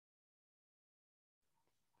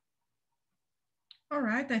All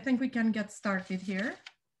right, I think we can get started here.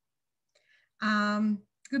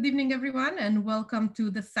 Good evening, everyone, and welcome to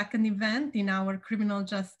the second event in our criminal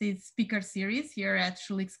justice speaker series here at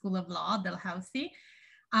Schulich School of Law, Dalhousie.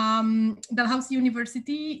 Dalhousie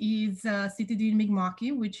University is seated in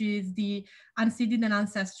Mi'kmaq, which is the unceded and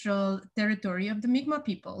ancestral territory of the Mi'kmaq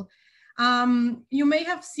people. You may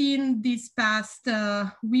have seen this past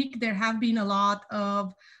week, there have been a lot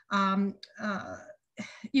of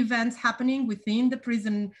events happening within the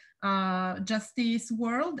prison justice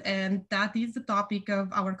world, and that is the topic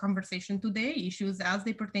of our conversation today, issues as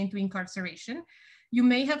they pertain to incarceration. You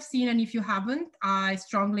may have seen, and if you haven't, I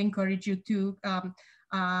strongly encourage you to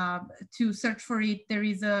search for it. There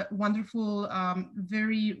is a wonderful,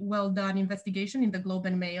 very well done investigation in the Globe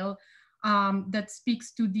and Mail that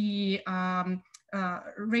speaks to the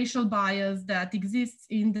racial bias that exists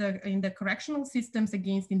in the correctional systems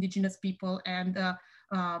against Indigenous people and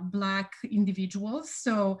Black individuals.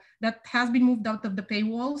 So that has been moved out of the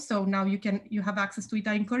paywall. So now you have access to it.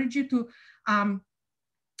 I encourage you to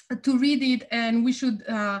read it, and we should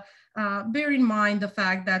bear in mind the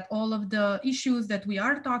fact that all of the issues that we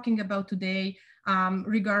are talking about today,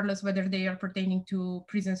 regardless whether they are pertaining to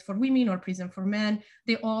prisons for women or prison for men,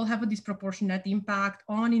 they all have a disproportionate impact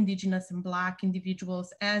on Indigenous and Black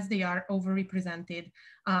individuals as they are overrepresented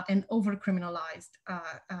and overcriminalized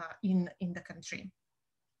in the country.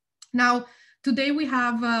 Now, today we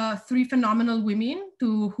have three phenomenal women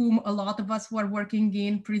to whom a lot of us who are working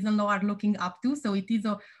in prison law are looking up to. So it is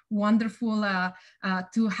a wonderful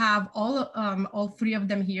to have all three of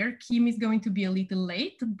them here. Kim is going to be a little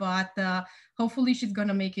late, but hopefully she's going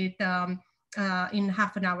to make it in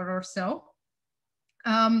half an hour or so.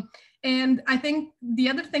 And I think the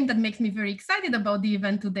other thing that makes me very excited about the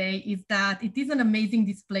event today is that it is an amazing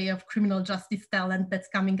display of criminal justice talent that's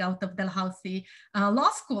coming out of Dalhousie Law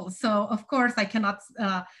School. So of course I cannot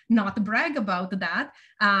not brag about that.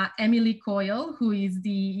 Emilie Coyle, who is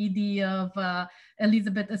the ED of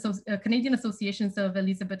Canadian Associations of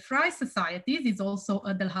Elizabeth Fry Societies, is also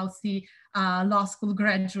a Dalhousie Law School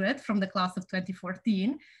graduate from the class of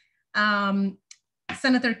 2014.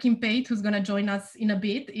 Senator Kim Pate, who's going to join us in a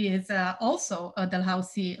bit, is also a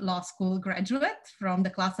Dalhousie Law School graduate from the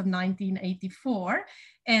class of 1984.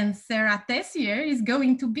 And Sara Tessier is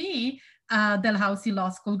going to be a Dalhousie Law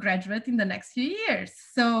School graduate in the next few years.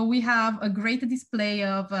 So we have a great display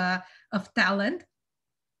of talent.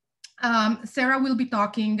 Sara will be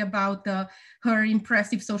talking about her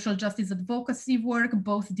impressive social justice advocacy work,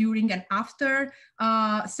 both during and after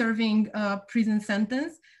serving a prison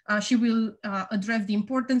sentence. She will address the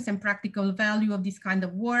importance and practical value of this kind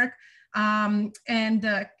of work. And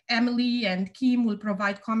Emilie and Kim will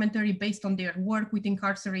provide commentary based on their work with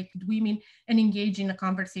incarcerated women and engage in a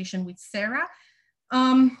conversation with Sara.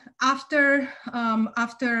 After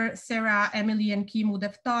Sara, Emilie, and Kim would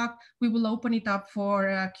have talked, we will open it up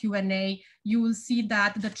for Q&A. You will see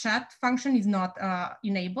that the chat function is not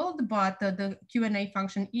enabled, but the Q&A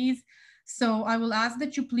function is. So I will ask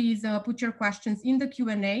that you please put your questions in the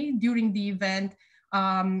Q&A during the event,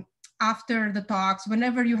 after the talks.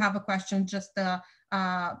 Whenever you have a question, just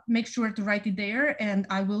make sure to write it there, and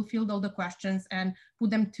I will field all the questions and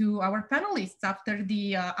put them to our panelists after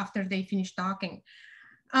they finish talking.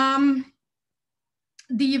 The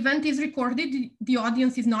event is recorded. The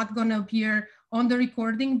audience is not going to appear on the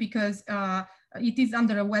recording because it is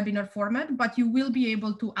under a webinar format, but you will be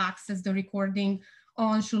able to access the recording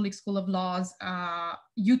on Schulich School of Law's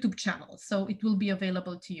YouTube channel. So it will be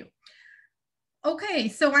available to you. Okay,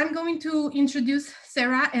 so I'm going to introduce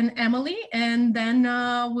Sara and Emilie, and then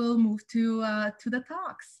we'll move to the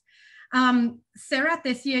talks. Sara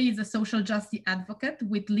Tessier is a social justice advocate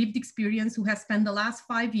with lived experience who has spent the last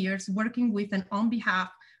 5 years working with and on behalf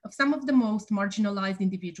of some of the most marginalized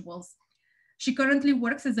individuals. She currently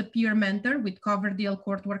works as a peer mentor with Coverdale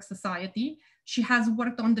Courtwork Society. She has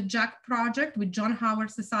worked on the Jack Project with John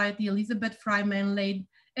Howard Society, Elizabeth Fry Manlade,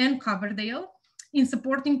 and Coverdale in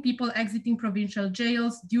supporting people exiting provincial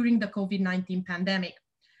jails during the COVID-19 pandemic.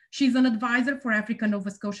 She's an advisor for African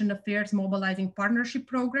Nova Scotian Affairs Mobilizing Partnership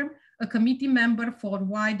Program, a committee member for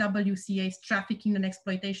YWCA's Trafficking and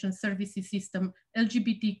Exploitation Services System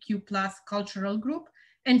LGBTQ+ cultural group,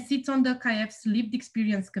 and sits on the CAEF's Lived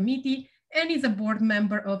Experience Committee, and is a board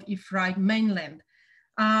member of IFRI Mainland.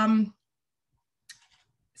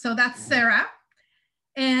 So that's Sara.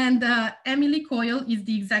 And Emilie Coyle is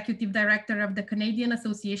the executive director of the Canadian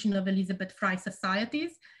Association of Elizabeth Fry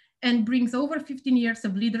Societies and brings over 15 years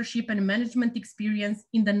of leadership and management experience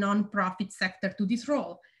in the nonprofit sector to this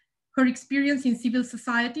role. Her experience in civil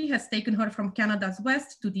society has taken her from Canada's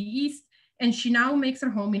west to the east, and she now makes her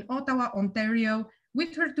home in Ottawa, Ontario,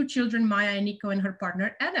 with her two children, Maya and Nico, and her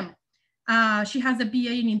partner, Adam. She has a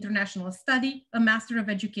BA in International Study, a Master of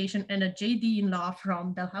Education, and a JD in Law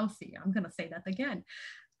from Dalhousie. I'm going to say that again.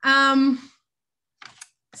 I'm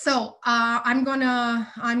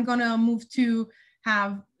gonna move to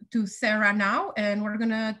Sara now, and we're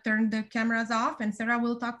gonna turn the cameras off, and Sara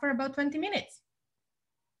will talk for about 20 minutes.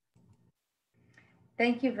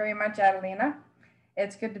 Thank you very much, Adelina.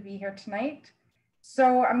 It's good to be here tonight.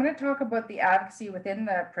 So I'm going to talk about the advocacy within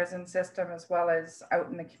the prison system as well as out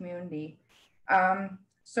in the community.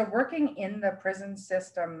 So working in the prison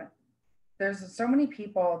system, there's so many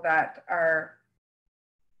people that are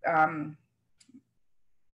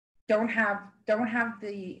don't have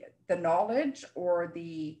the knowledge or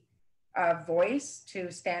the voice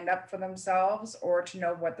to stand up for themselves or to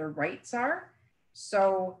know what their rights are.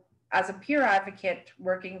 So as a peer advocate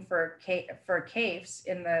working for CAFES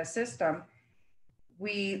in the system,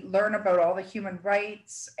 we learn about all the human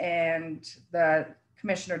rights and the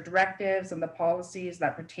commissioner directives and the policies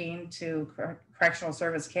that pertain to Correctional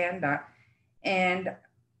Service Canada. And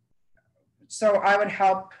so I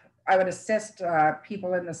would assist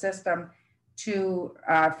people in the system to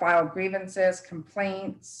file grievances,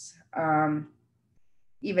 complaints,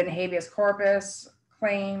 even habeas corpus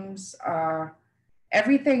claims,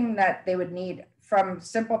 everything that they would need, from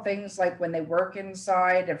simple things like when they work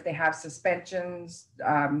inside, if they have suspensions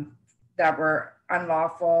that were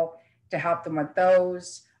unlawful, to help them with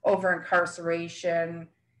those, over incarceration,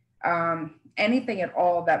 anything at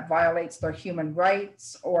all that violates their human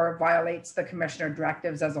rights or violates the commissioner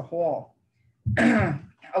directives as a whole. A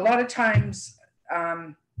lot of times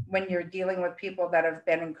when you're dealing with people that have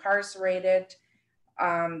been incarcerated,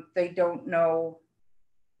 they don't know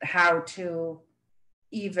how to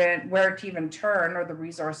where to even turn, or the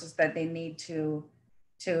resources that they need to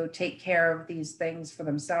take care of these things for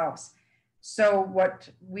themselves. So what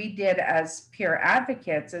we did as peer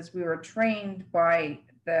advocates is we were trained by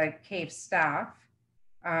the CAFE staff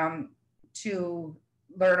to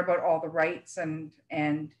learn about all the rights, and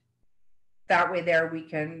that way there we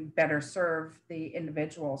can better serve the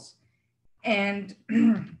individuals. And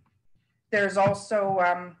there's also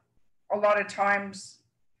a lot of times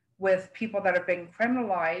with people that have been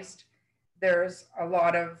criminalized, there's a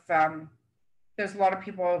lot of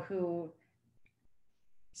people who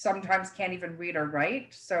sometimes can't even read or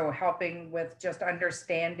write. So helping with just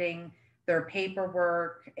understanding their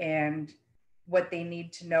paperwork and what they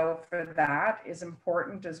need to know for that is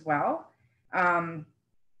important as well.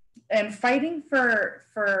 And fighting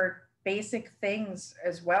for basic things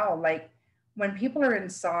as well, like when people are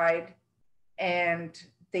inside and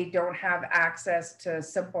they don't have access to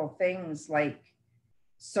simple things like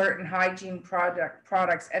certain hygiene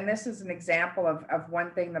products. And this is an example of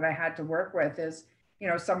one thing that I had to work with is,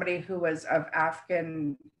 somebody who was of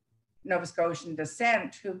African Nova Scotian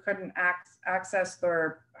descent who couldn't access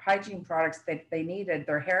their hygiene products that they needed,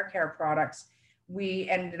 their hair care products. We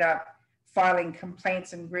ended up filing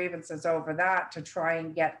complaints and grievances over that to try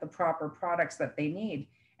and get the proper products that they need.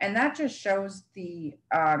 And that just shows the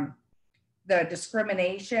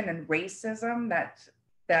discrimination and racism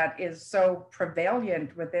that is so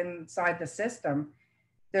prevalent inside the system.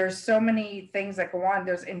 There's so many things that go on.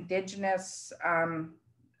 There's Indigenous,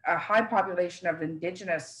 a high population of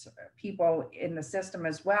Indigenous people in the system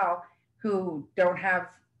as well, who don't have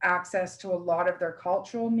access to a lot of their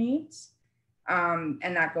cultural needs. And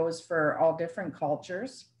that goes for all different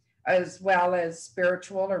cultures, as well as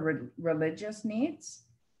spiritual or religious needs.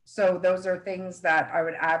 So those are things that I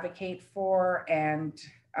would advocate for and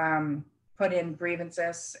put in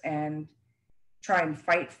grievances and try and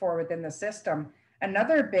fight for within the system.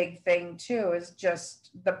 Another big thing too is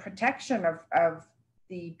just the protection of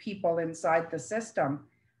the people inside the system.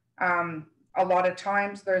 A lot of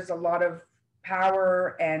times there's a lot of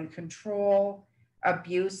power and control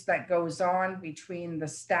abuse that goes on between the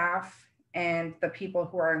staff and the people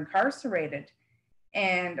who are incarcerated.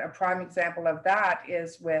 And a prime example of that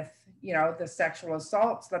is with, the sexual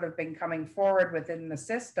assaults that have been coming forward within the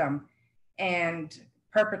system and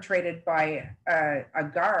perpetrated by a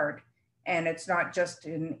guard. And it's not just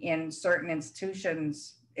in certain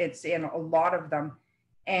institutions, it's in a lot of them.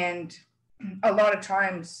 And a lot of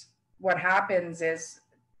times what happens is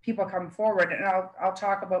people come forward, and I'll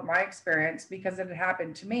talk about my experience because it had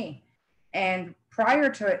happened to me. And prior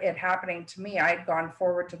to it happening to me, I had gone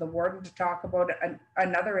forward to the warden to talk about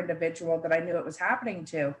another individual that I knew it was happening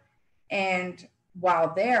to. And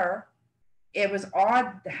while there, it was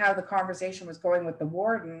odd how the conversation was going with the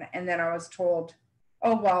warden. And then I was told,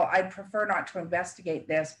 oh, well, I'd prefer not to investigate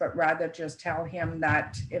this, but rather just tell him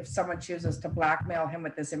that if someone chooses to blackmail him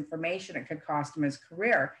with this information, it could cost him his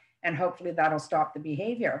career. And hopefully that'll stop the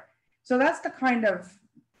behavior. So that's the kind of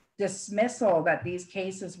dismissal that these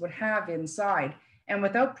cases would have inside. And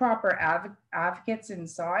without proper advocates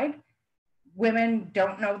inside, women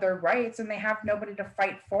don't know their rights and they have nobody to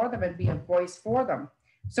fight for them and be a voice for them.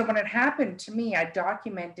 So when it happened to me, I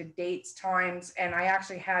documented dates, times, and I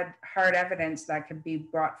actually had hard evidence that could be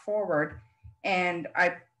brought forward. And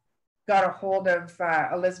I got a hold of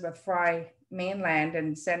Elizabeth Fry Mainland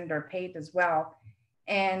and Senator Pate as well.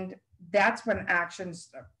 And that's when actions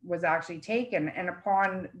was actually taken. And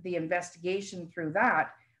upon the investigation through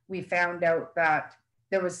that, we found out that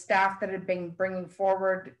there was staff that had been bringing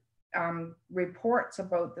forward reports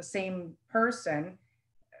about the same person,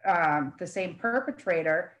 the same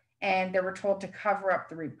perpetrator, and they were told to cover up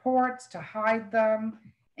the reports, to hide them,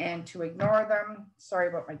 and to ignore them. Sorry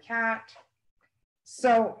about my cat.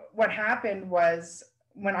 So what happened was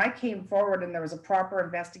when I came forward and there was a proper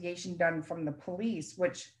investigation done from the police,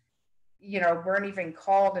 which, weren't even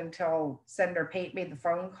called until Senator Pate made the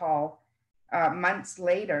phone call months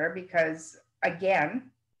later, because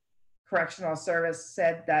again, Correctional Service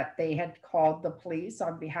said that they had called the police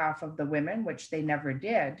on behalf of the women, which they never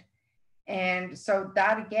did. And so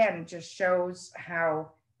that again just shows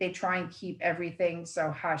how they try and keep everything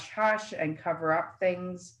so hush hush and cover up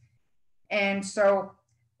things. And so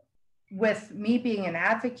with me being an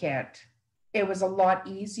advocate, it was a lot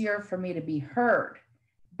easier for me to be heard.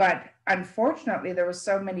 But unfortunately, there were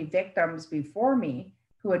so many victims before me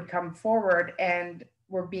who had come forward and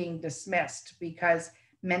were being dismissed because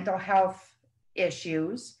mental health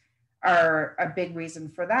issues are a big reason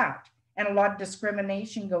for that. And a lot of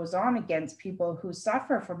discrimination goes on against people who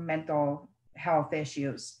suffer from mental health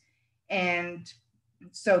issues. And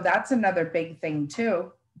so that's another big thing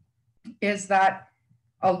too, is that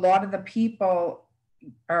a lot of the people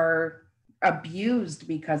are abused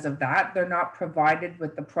because of that. They're not provided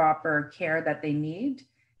with the proper care that they need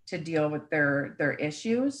to deal with their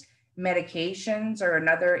issues. Medications are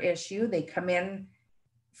another issue. They come in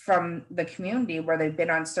from the community where they've been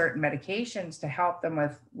on certain medications to help them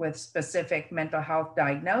with specific mental health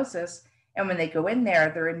diagnosis. And when they go in there,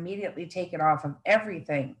 they're immediately taken off of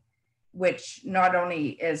everything, which not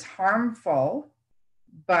only is harmful,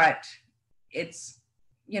 but it's,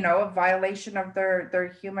 a violation of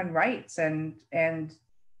their human rights, and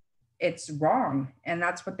it's wrong. And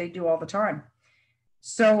that's what they do all the time.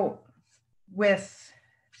 So with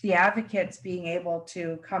the advocates being able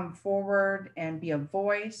to come forward and be a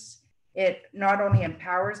voice, it not only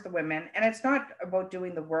empowers the women, and it's not about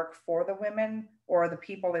doing the work for the women or the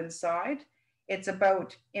people inside, it's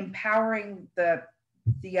about empowering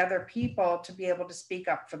the other people to be able to speak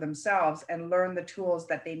up for themselves and learn the tools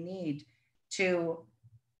that they need to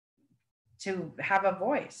have a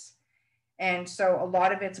voice. And so a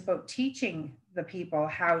lot of it's about teaching the people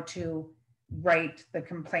how to write the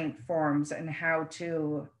complaint forms and how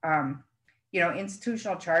to,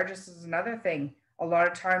 institutional charges is another thing. A lot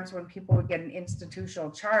of times when people would get an institutional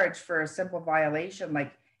charge for a simple violation,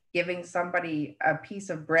 like giving somebody a piece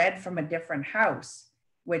of bread from a different house,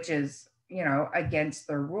 which is, against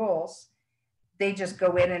their rules, they just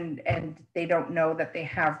go in and they don't know that they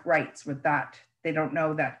have rights with that. They don't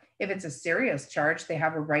know that if it's a serious charge, they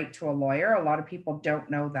have a right to a lawyer. A lot of people don't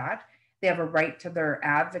know that. They have a right to their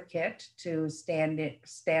advocate to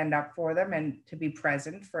stand up for them and to be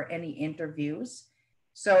present for any interviews.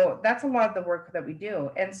 So that's a lot of the work that we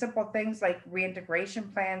do. And simple things like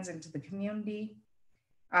reintegration plans into the community,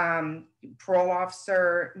 parole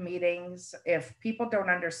officer meetings. If people don't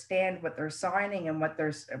understand what they're signing and what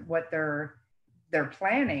they're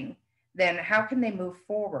planning, then how can they move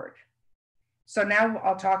forward? So now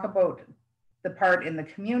I'll talk about the part in the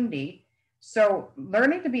community. So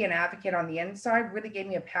learning to be an advocate on the inside really gave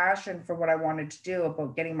me a passion for what I wanted to do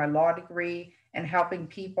about getting my law degree and helping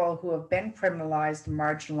people who have been criminalized and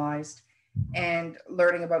marginalized and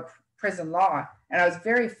learning about prison law. And I was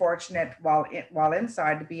very fortunate while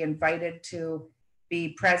inside to be invited to be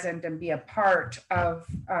present and be a part of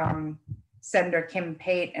Senator Kim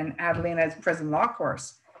Pate and Adelina's prison law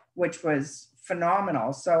course, which was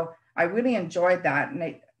phenomenal. So I really enjoyed that. And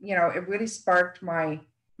it really sparked my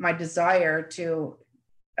desire to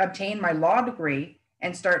obtain my law degree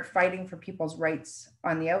and start fighting for people's rights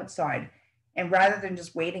on the outside. And rather than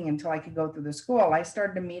just waiting until I could go through the school, I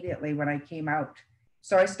started immediately when I came out.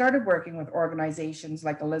 So I started working with organizations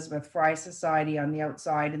like Elizabeth Fry Society on the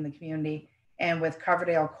outside in the community, and with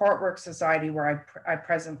Coverdale Courtwork Society, where I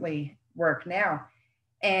presently work now.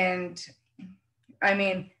 And I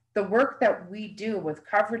mean, the work that we do with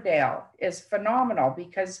Coverdale is phenomenal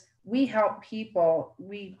because we help people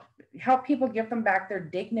give them back their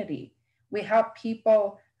dignity. We help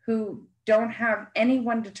people who don't have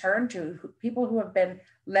anyone to turn to, people who have been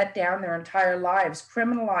let down their entire lives,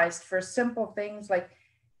 criminalized for simple things like,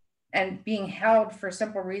 and being held for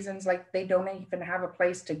simple reasons like they don't even have a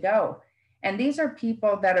place to go. And these are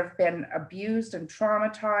people that have been abused and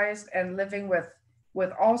traumatized and living with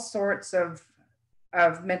all sorts of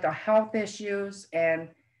mental health issues and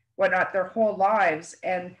whatnot their whole lives.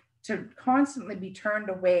 And to constantly be turned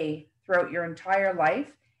away throughout your entire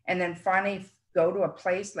life and then finally go to a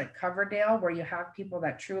place like Coverdale where you have people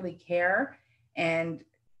that truly care and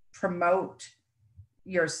promote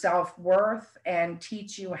your self-worth and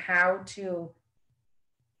teach you how to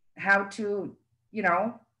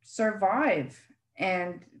survive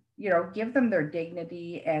and give them their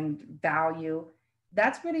dignity and value.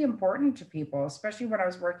 That's really important to people, especially when I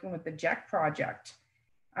was working with the JEC project.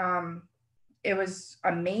 It was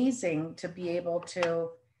amazing to be able to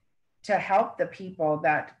help the people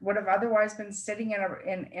that would have otherwise been sitting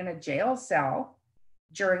in a jail cell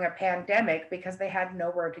during a pandemic because they had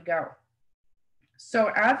nowhere to go.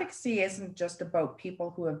 So advocacy isn't just about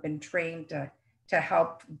people who have been trained to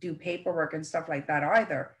help do paperwork and stuff like that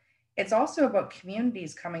either. It's also about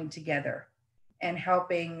communities coming together and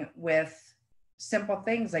helping with simple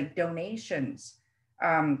things like donations,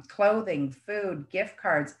 clothing, food, gift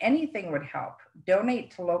cards, anything would help.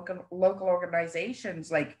 Donate to local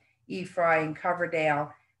organizations like EFRI and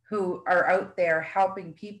Coverdale who are out there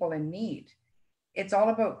helping people in need. It's all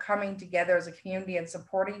about coming together as a community and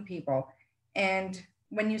supporting people. And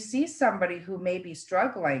when you see somebody who may be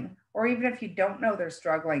struggling, or even if you don't know they're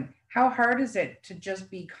struggling, how hard is it to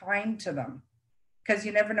just be kind to them? Because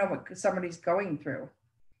you never know what somebody's going through.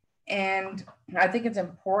 And I think it's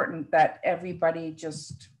important that everybody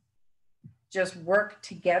just work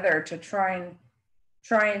together to try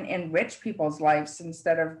and enrich people's lives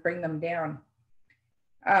instead of bring them down.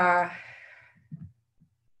 I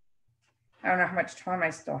don't know how much time I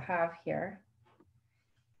still have here,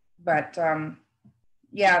 but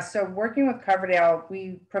yeah, so working with Coverdale,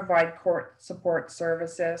 we provide court support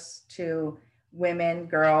services to women,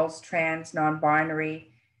 girls, trans,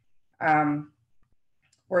 non-binary,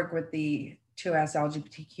 work with the 2S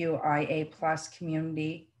LGBTQIA plus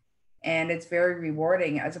community. And it's very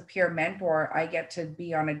rewarding. As a peer mentor, I get to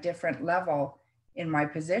be on a different level in my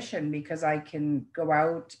position because I can go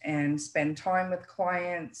out and spend time with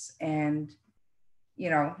clients and,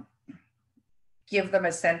 give them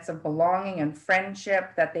a sense of belonging and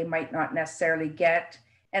friendship that they might not necessarily get.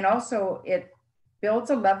 And also it builds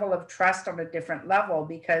a level of trust on a different level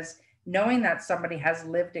because knowing that somebody has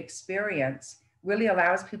lived experience really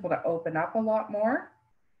allows people to open up a lot more.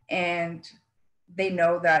 And they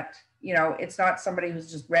know that, it's not somebody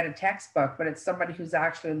who's just read a textbook, but it's somebody who's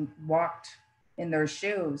actually walked in their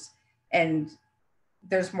shoes. And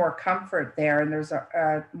there's more comfort there and there's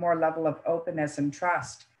a more level of openness and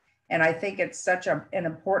trust. And I think it's such an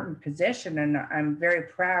important position. And I'm very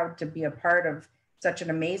proud to be a part of such an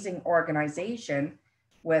amazing organization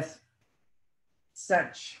with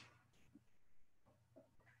such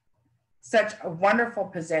a wonderful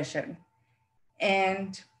position.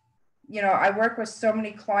 And, I work with so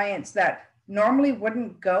many clients that normally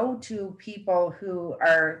wouldn't go to people who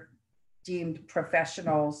are deemed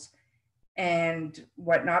professionals and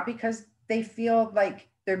whatnot, because they feel like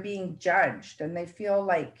they're being judged and they feel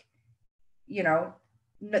like,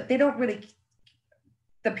 they don't really,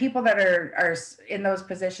 the people that are in those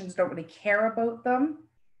positions don't really care about them.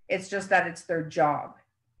 It's just that it's their job.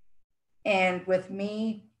 And with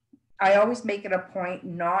me, I always make it a point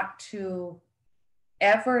not to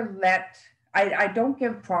ever I don't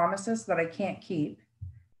give promises that I can't keep.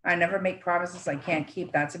 I never make promises I can't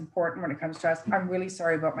keep. That's important when it comes to us. I'm really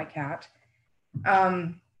sorry about my cat.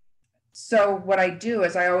 So what I do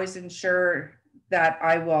is I always ensure that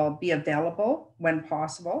I will be available when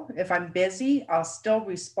possible. If I'm busy, I'll still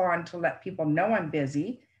respond to let people know I'm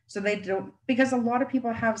busy. So they don't, because a lot of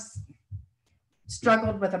people have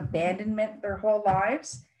struggled with abandonment their whole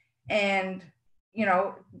lives. And,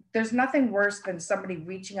 there's nothing worse than somebody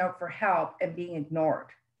reaching out for help and being ignored.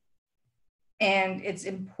 And it's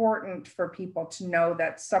important for people to know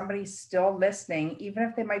that somebody's still listening, even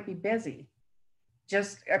if they might be busy.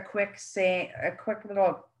 Just a quick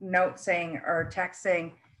little note saying, or text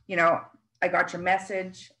saying, I got your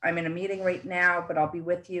message. I'm in a meeting right now, but I'll be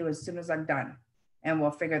with you as soon as I'm done and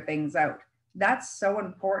we'll figure things out. That's so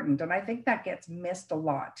important. And I think that gets missed a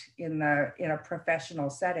lot in a professional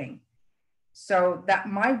setting. So that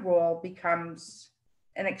my role becomes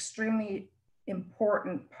an extremely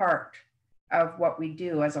important part of what we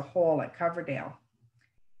do as a whole at Coverdale.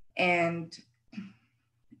 And,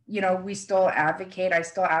 you know, we still advocate, I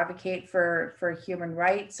still advocate for human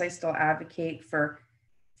rights. I still advocate for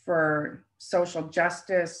social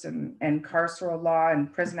justice and carceral law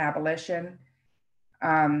and prison abolition.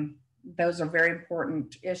 Those are very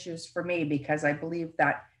important issues for me, because I believe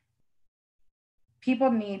that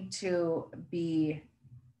people need to be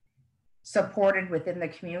supported within the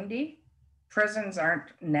community. Prisons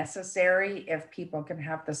aren't necessary if people can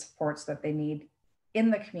have the supports that they need in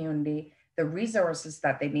the community, the resources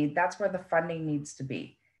that they need. That's where the funding needs to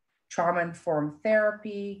be. Trauma-informed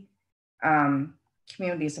therapy,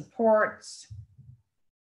 community supports,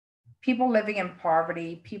 people living in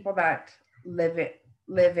poverty, people that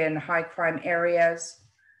live in high crime areas,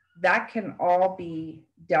 that can all be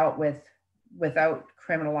dealt with without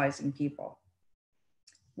criminalizing people.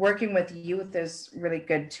 Working with youth is really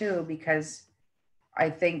good too, because I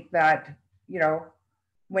think that, you know,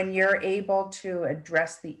 when you're able to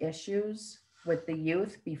address the issues with the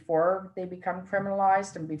youth before they become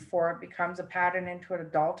criminalized and before it becomes a pattern into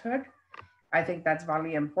adulthood, I think that's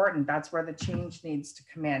really important. That's where the change needs to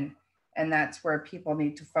come in. And that's where people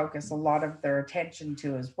need to focus a lot of their attention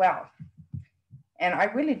to as well. And I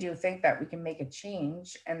really do think that we can make a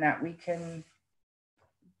change, and that we can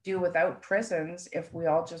do without prisons if we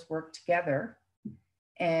all just work together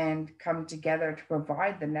and come together to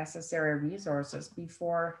provide the necessary resources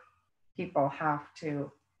before people have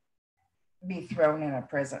to be thrown in a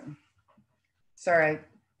prison. Sorry,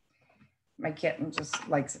 my kitten just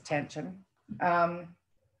likes attention.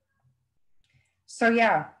 So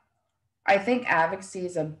yeah, I think advocacy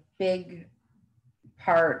is a big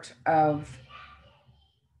part of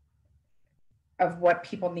what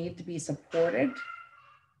people need to be supported.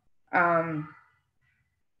 And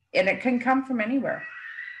it can come from anywhere.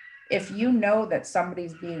 If you know that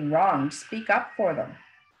somebody's being wronged, speak up for them.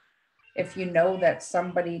 If you know that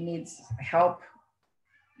somebody needs help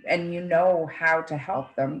and you know how to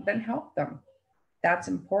help them, then help them. That's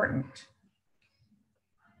important.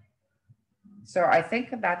 So I think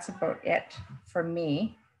that's about it for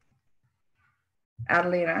me.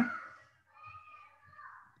 Adelina.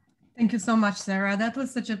 Thank you so much, Sara. That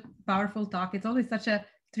was such a powerful talk. It's always such a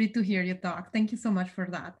treat to hear you talk. Thank you so much for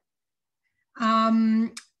that.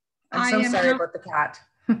 I'm so sorry about the cat.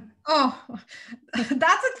 Oh,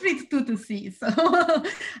 that's a treat too to see. So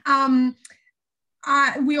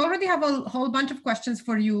we already have a whole bunch of questions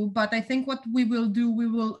for you, but I think what we will do, we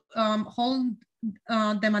will hold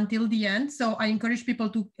them until the end. So I encourage people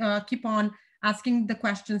to keep on asking the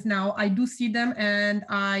questions now. I do see them, and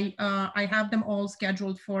I have them all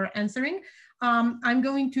scheduled for answering. I'm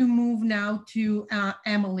going to move now to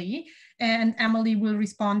Emilie, and Emilie will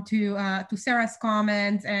respond to Sara's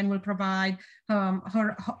comments and will provide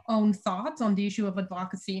her own thoughts on the issue of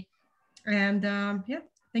advocacy. And yeah,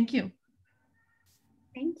 thank you.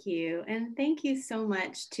 Thank you. And thank you so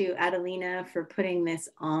much to Adelina for putting this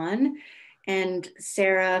on, and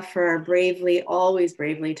Sara for bravely, always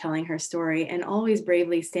bravely telling her story, and always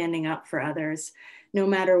bravely standing up for others, no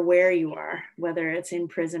matter where you are, whether it's in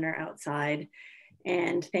prison or outside.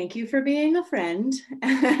 And thank you for being a friend.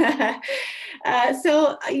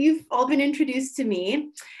 So you've all been introduced to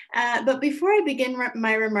me, but before I begin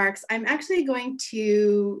my remarks, I'm actually going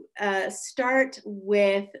to start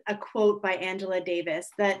with a quote by Angela Davis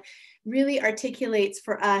that really articulates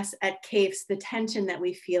for us at CAFES the tension that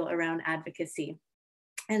we feel around advocacy.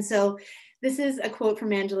 And so this is a quote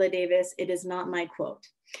from Angela Davis. It is not my quote.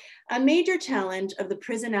 A major challenge of the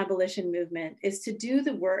prison abolition movement is to do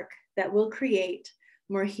the work that will create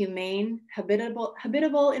more humane,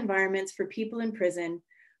 habitable environments for people in prison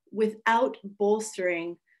without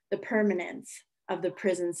bolstering the permanence of the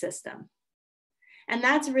prison system. And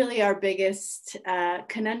that's really our biggest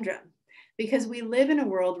conundrum, because we live in a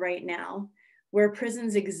world right now where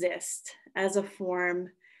prisons exist as a form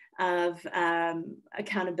of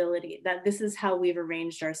accountability, that this is how we've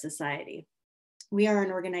arranged our society. We are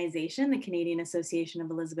an organization, the Canadian Association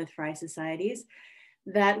of Elizabeth Fry Societies,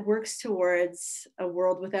 that works towards a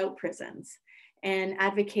world without prisons and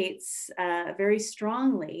advocates very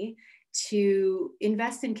strongly to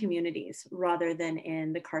invest in communities rather than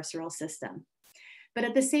in the carceral system. But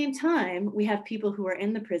at the same time, we have people who are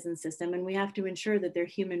in the prison system, and we have to ensure that their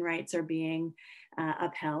human rights are being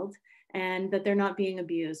upheld and that they're not being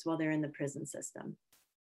abused while they're in the prison system.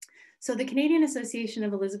 So the Canadian Association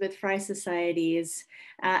of Elizabeth Fry Societies,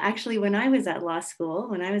 actually when I was at law school,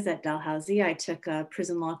 when I was at Dalhousie, I took a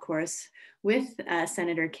prison law course with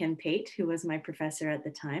Senator Kim Pate, who was my professor at the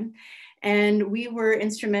time. And we were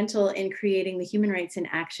instrumental in creating the Human Rights in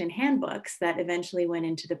Action handbooks that eventually went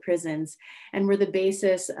into the prisons and were the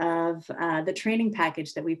basis of the training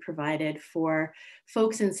package that we provided for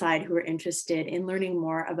folks inside who were interested in learning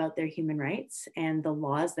more about their human rights and the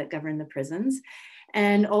laws that govern the prisons.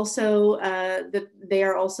 And also, they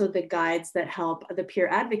are also the guides that help the peer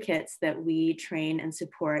advocates that we train and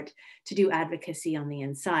support to do advocacy on the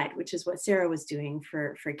inside, which is what Sara was doing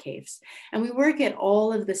for CAFES. And we work at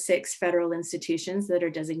all of the 6 federal institutions that are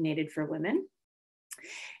designated for women.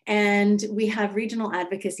 And we have regional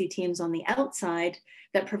advocacy teams on the outside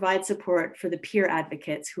that provide support for the peer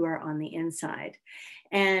advocates who are on the inside.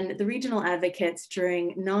 And the regional advocates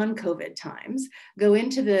during non-COVID times go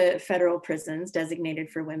into the federal prisons designated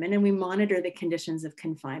for women, and we monitor the conditions of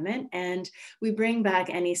confinement, and we bring back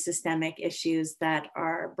any systemic issues that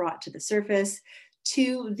are brought to the surface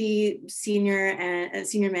to the senior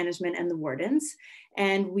management and the wardens.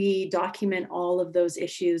 And we document all of those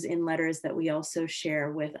issues in letters that we also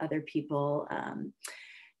share with other people,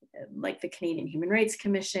 like the Canadian Human Rights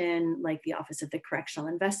Commission, like the Office of the Correctional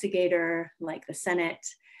Investigator, like the Senate,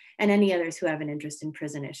 and any others who have an interest in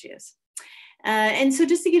prison issues. And so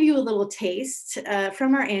just to give you a little taste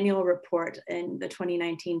from our annual report in the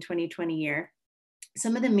 2019-2020 year,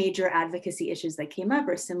 some of the major advocacy issues that came up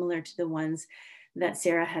are similar to the ones that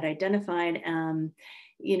Sara had identified.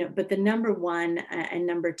 But the number 1 and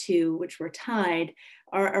number 2, which were tied,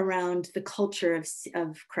 are around the culture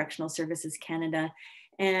of Correctional Services Canada.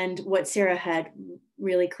 And what Sara had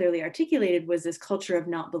really clearly articulated was this culture of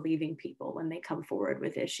not believing people when they come forward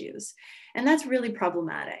with issues. And that's really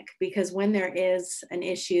problematic, because when there is an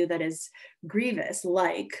issue that is grievous,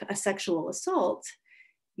 like a sexual assault,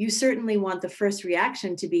 you certainly want the first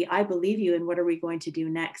reaction to be, I believe you, and what are we going to do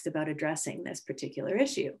next about addressing this particular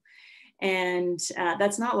issue? And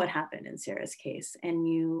that's not what happened in Sara's case. And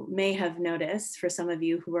you may have noticed, for some of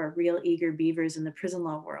you who are real eager beavers in the prison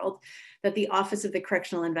law world, that the Office of the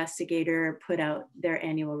Correctional Investigator put out their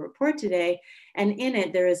annual report today. And in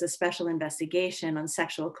it, there is a special investigation on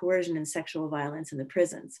sexual coercion and sexual violence in the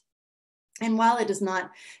prisons. And while it does not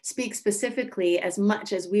speak specifically as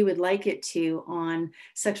much as we would like it to on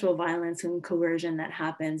sexual violence and coercion that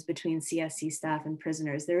happens between CSC staff and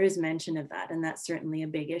prisoners, there is mention of that. And that's certainly a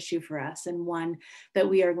big issue for us, and one that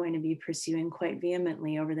we are going to be pursuing quite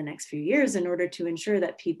vehemently over the next few years in order to ensure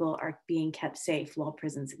that people are being kept safe while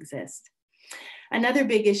prisons exist. Another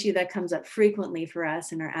big issue that comes up frequently for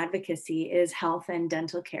us in our advocacy is health and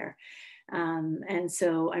dental care. And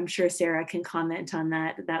so I'm sure Sara can comment on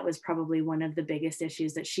that. That was probably one of the biggest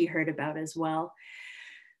issues that she heard about as well.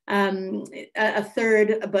 A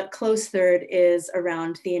third, but close third, is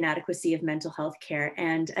around the inadequacy of mental health care.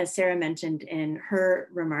 And as Sara mentioned in her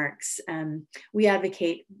remarks, we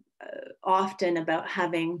advocate often about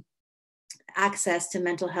having access to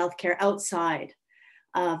mental health care outside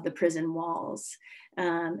of the prison walls.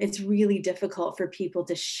 It's really difficult for people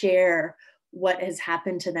to share what has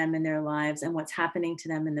happened to them in their lives and what's happening to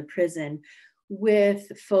them in the prison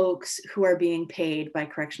with folks who are being paid by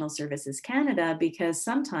Correctional Services Canada, because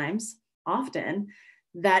often,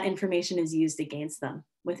 that information is used against them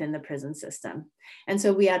within the prison system. And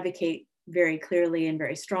so we advocate very clearly and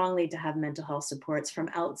very strongly to have mental health supports from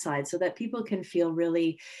outside so that people can feel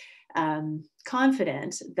really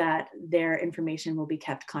confident that their information will be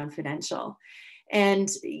kept confidential. And,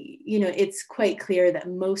 it's quite clear that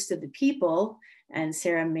most of the people, and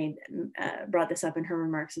Sara brought this up in her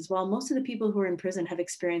remarks as well, most of the people who are in prison have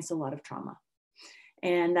experienced a lot of trauma.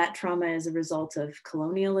 And that trauma is a result of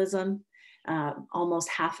colonialism. Almost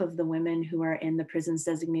half of the women who are in the prisons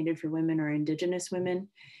designated for women are Indigenous women.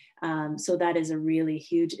 So that is a really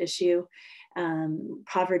huge issue.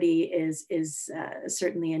 Poverty is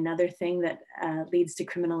certainly another thing that leads to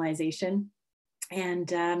criminalization.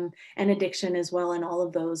 And addiction as well, and all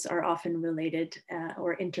of those are often related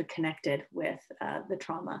or interconnected with the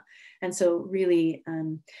trauma. And so really,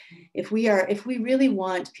 if we really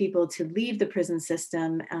want people to leave the prison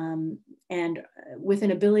system and with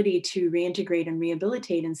an ability to reintegrate and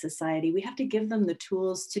rehabilitate in society, we have to give them the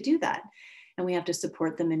tools to do that. And we have to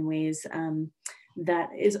support them in ways that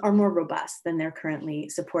are more robust than they're currently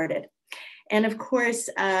supported. And of course,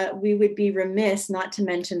 we would be remiss not to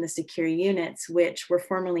mention the secure units, which were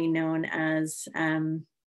formerly known as, I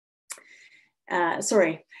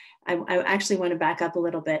actually want to back up a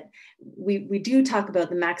little bit. We do talk about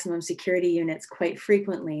the maximum security units quite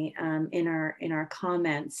frequently in our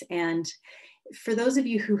comments. And for those of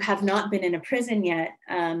you who have not been in a prison yet,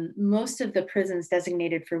 most of the prisons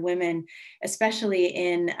designated for women, especially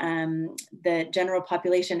in the general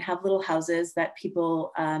population, have little houses that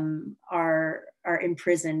people are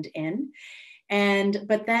imprisoned in.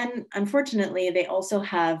 But then, unfortunately, they also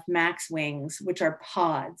have max wings, which are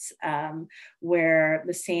pods, where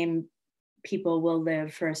the same people will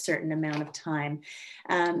live for a certain amount of time.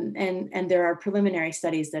 And there are preliminary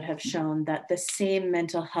studies that have shown that the same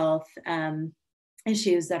mental health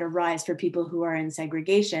issues that arise for people who are in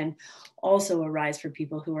segregation also arise for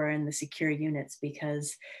people who are in the secure units,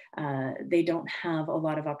 because they don't have a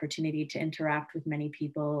lot of opportunity to interact with many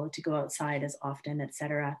people, to go outside as often,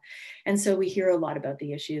 etc. And so we hear a lot about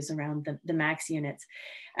the issues around the max units.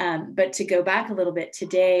 But to go back a little bit,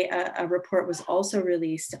 today a report was also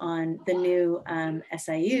released on the new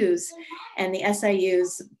SIUs, and the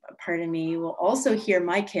SIUs, pardon me, will also hear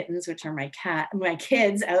my kittens, which are my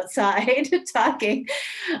kids outside talking,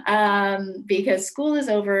 because school is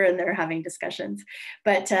over and they're having discussions.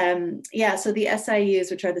 But yeah, so the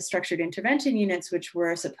SIUs, which are the structured intervention units, which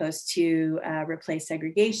were supposed to replace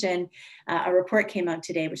segregation, a report came out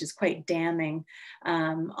today, which is quite damning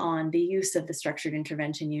on the use of the structured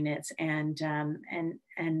intervention units and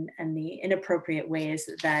the inappropriate ways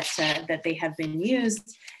that they have been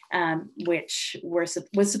used, which was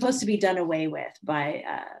supposed to be done away with by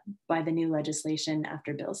the new legislation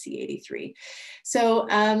after Bill C-83. So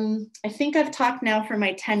I think I've talked now for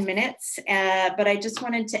my 10 minutes, but I just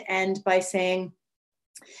wanted to end by saying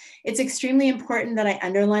it's extremely important that I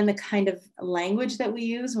underline the kind of language that we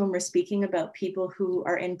use when we're speaking about people who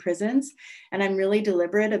are in prisons. And I'm really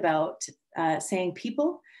deliberate about saying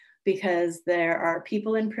people, because there are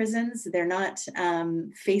people in prisons. They're not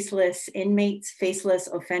faceless inmates, faceless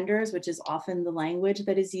offenders, which is often the language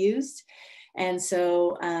that is used. And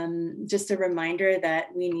so just a reminder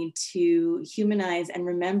that we need to humanize and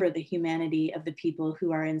remember the humanity of the people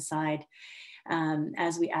who are inside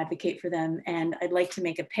as we advocate for them. And I'd like to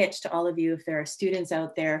make a pitch to all of you, if there are students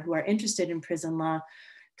out there who are interested in prison law,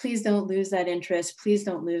 please don't lose that interest. Please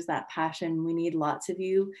don't lose that passion. We need lots of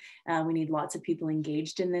you. We need lots of people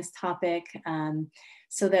engaged in this topic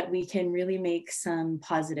so that we can really make some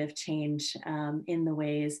positive change in the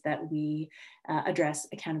ways that we address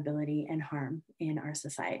accountability and harm in our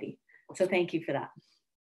society. So thank you for that.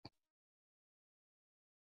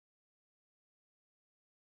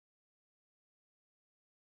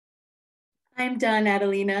 I'm done,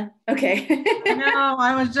 Adelina. Okay. No,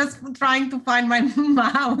 I was just trying to find my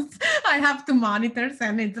mouse. I have two monitors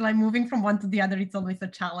and it's like moving from one to the other. It's always a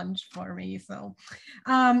challenge for me. So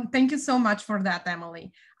thank you so much for that,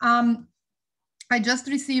 Emilie. I just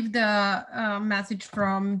received a message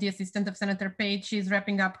from the assistant of Senator Pate. She's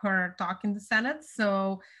wrapping up her talk in the Senate.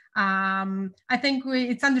 So I think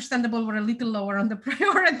it's understandable we're a little lower on the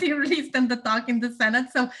priority list than the talk in the Senate.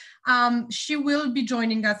 So she will be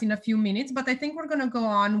joining us in a few minutes, but I think we're going to go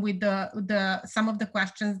on with some of the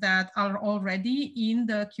questions that are already in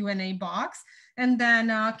the Q&A box. And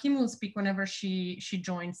then Kim will speak whenever she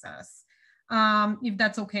joins us. If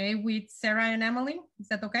that's okay with Sara and Emilie, is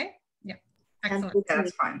that okay? Yeah, excellent.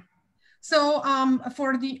 That's fine. So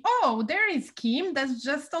there is Kim, that's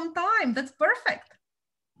just on time. That's perfect.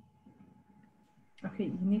 Okay,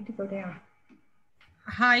 you need to go down.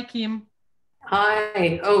 Hi, Kim.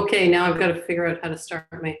 Hi. Okay, now I've got to figure out how to start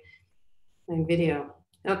my video.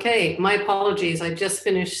 Okay, my apologies. I just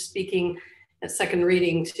finished speaking at second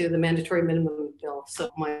reading to the mandatory minimum bill,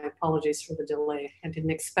 so my apologies for the delay. I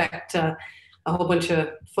didn't expect a whole bunch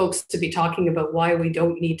of folks to be talking about why we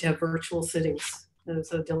don't need to have virtual sittings.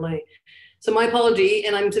 There's a delay. So my apology,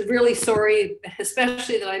 and I'm really sorry,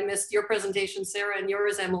 especially that I missed your presentation, Sara, and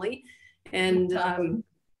yours, Emilie. And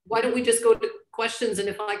why don't we just go to questions, and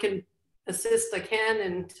if I can assist, I can,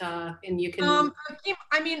 and you can. Kim,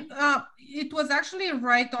 I mean, it was actually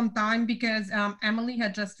right on time because Emilie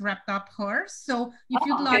had just wrapped up hers. So if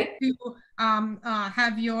you'd like to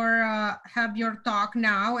have your talk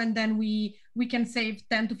now, and then we can save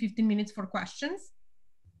 10 to 15 minutes for questions.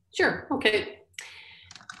 Sure. Okay.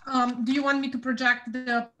 Do you want me to project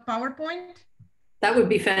the PowerPoint? That would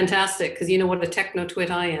be fantastic, because you know what a techno-twit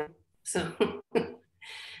I am. So.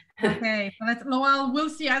 Okay, well, we'll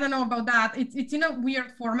see. I don't know about that. It's in a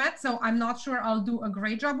weird format, so I'm not sure I'll do a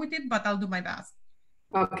great job with it, but I'll do my best.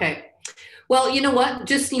 Okay. Well, you know what?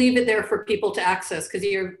 Just leave it there for people to access, because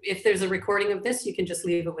if there's a recording of this, you can just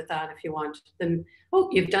leave it with that if you want. Then, oh,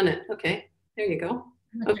 you've done it. Okay, there you go.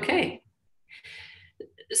 Okay.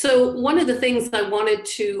 So one of the things I wanted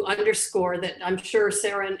to underscore that I'm sure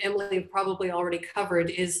Sara and Emilie have probably already covered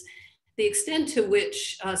is the extent to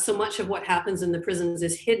which so much of what happens in the prisons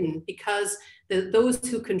is hidden, because those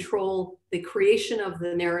who control the creation of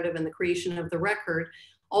the narrative and the creation of the record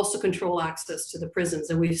also control access to the prisons.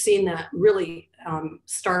 And we've seen that really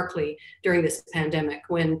starkly during this pandemic,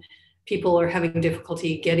 when people are having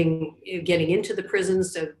difficulty getting into the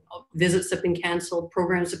prisons. Visits have been canceled,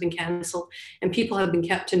 programs have been canceled, and people have been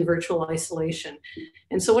kept in virtual isolation.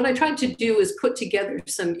 And so what I tried to do is put together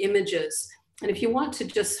some images. And if you want to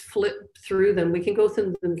just flip through them, we can go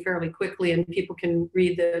through them fairly quickly and people can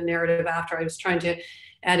read the narrative after. I was trying to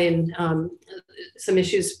add in some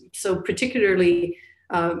issues. So particularly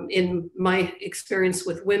in my experience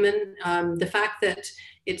with women, the fact that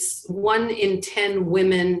it's 1 in 10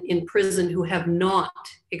 women in prison who have not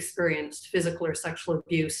experienced physical or sexual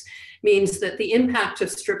abuse means that the impact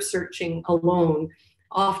of strip searching alone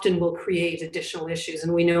often will create additional issues.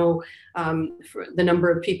 And we know for the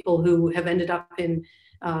number of people who have ended up in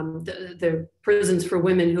the prisons for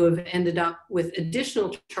women who have ended up with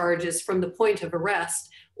additional charges from the point of arrest,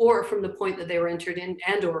 or from the point that they were entered in,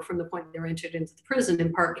 and or from the point they were entered into the prison,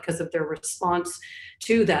 in part because of their response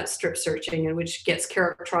to that strip searching, and which gets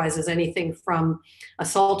characterized as anything from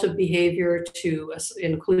assaultive behavior to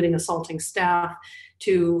including assaulting staff,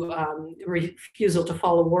 to refusal to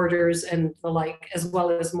follow orders and the like, as well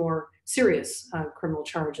as more serious criminal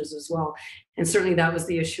charges as well. And certainly that was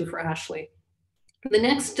the issue for Ashley. The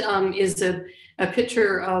next is a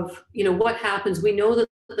picture of, what happens. We know that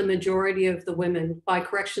the majority of the women, by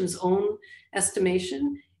corrections' own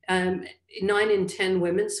estimation, 9 in 10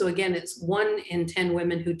 women, so again, it's 1 in 10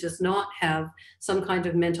 women who does not have some kind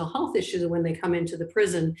of mental health issue when they come into the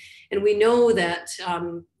prison. And we know that,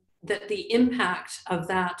 that the impact of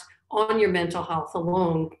that on your mental health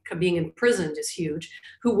alone, being imprisoned, is huge.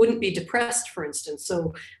 Who wouldn't be depressed, for instance?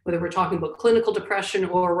 So whether we're talking about clinical depression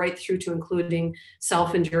or right through to including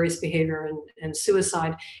self-injurious behavior and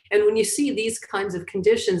suicide. And when you see these kinds of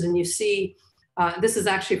conditions, and you see, this is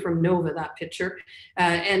actually from Nova, that picture,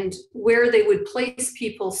 and where they would place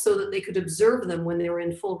people so that they could observe them when they were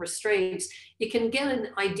in full restraints, you can get an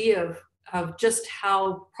idea of just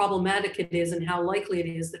how problematic it is and how likely it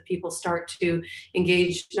is that people start to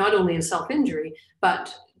engage not only in self-injury,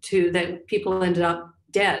 but that people ended up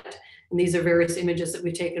dead. And these are various images that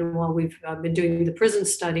we've taken while we've been doing the prison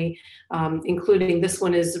study, including this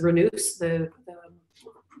one is Renus, the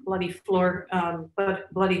bloody floor,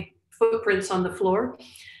 bloody footprints on the floor.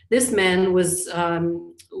 This man was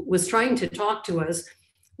trying to talk to us.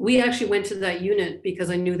 We actually went to that unit because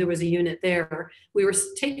I knew there was a unit there. We were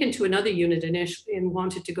taken to another unit initially and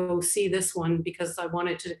wanted to go see this one because I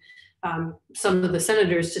wanted to, some of the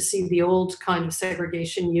senators to see the old kind of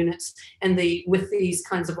segregation units and with these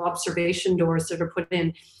kinds of observation doors that are put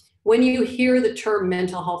in. When you hear the term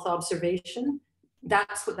mental health observation,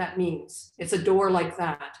 that's what that means. It's a door like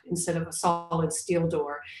that instead of a solid steel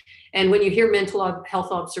door. And when you hear mental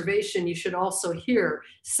health observation, you should also hear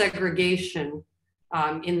segregation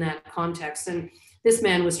in that context. And this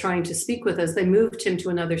man was trying to speak with us. They moved him to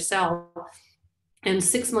another cell. And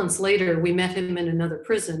 6 months later, we met him in another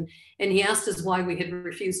prison. And he asked us why we had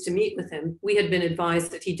refused to meet with him. We had been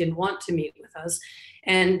advised that he didn't want to meet with us.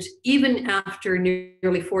 And even after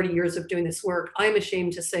nearly 40 years of doing this work, I'm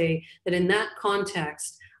ashamed to say that in that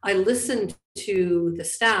context, I listened to the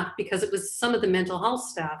staff, because it was some of the mental health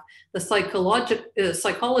staff, the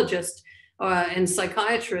psychologist and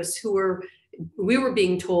psychiatrists who we were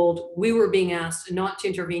being told, we were being asked not to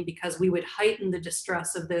intervene because we would heighten the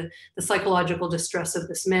distress of the psychological distress of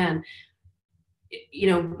this man.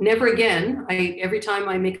 Never again, every time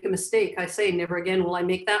I make a mistake, I say, never again will I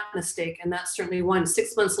make that mistake. And that's certainly one.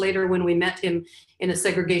 6 months later, when we met him in a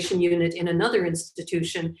segregation unit in another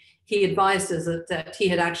institution, he advised us that he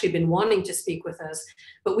had actually been wanting to speak with us,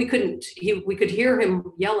 but we couldn't, we could hear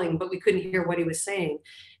him yelling, but we couldn't hear what he was saying.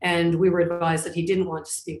 And we were advised that he didn't want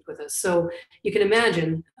to speak with us. So you can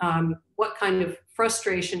imagine what kind of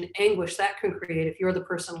frustration, anguish that can create if you're the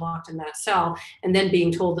person locked in that cell, and then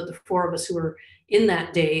being told that the 4 of us who were in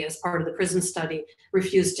that day as part of the prison study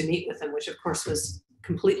refused to meet with him, which of course was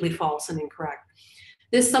completely false and incorrect.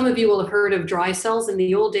 Some of you will have heard of dry cells. In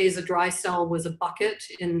the old days, a dry cell was a bucket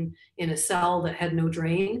in a cell that had no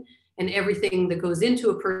drain, and everything that goes into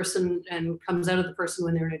a person and comes out of the person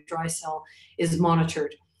when they're in a dry cell is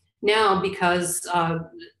monitored. Now, because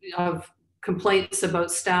of complaints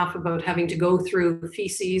about staff about having to go through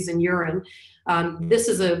feces and urine, this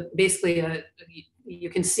is basically you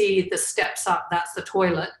can see the steps up, that's the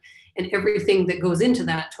toilet, and everything that goes into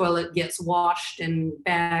that toilet gets washed and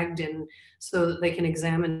bagged, and so that they can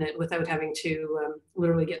examine it without having to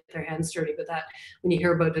literally get their hands dirty. But that, when you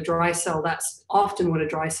hear about a dry cell, that's often what a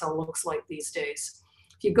dry cell looks like these days.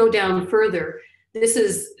 If you go down further, this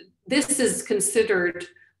is this is considered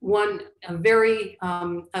a very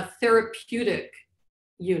therapeutic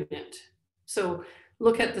unit. So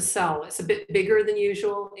look at the cell. It's a bit bigger than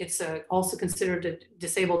usual. It's also considered a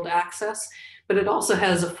disabled access, but it also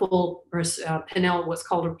has a full Pinel, what's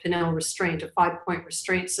called a Pinel restraint, a 5-point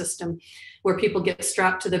restraint system where people get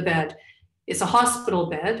strapped to the bed. It's a hospital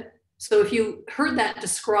bed. So if you heard that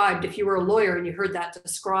described, if you were a lawyer and you heard that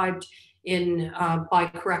described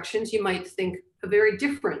by corrections, you might think a very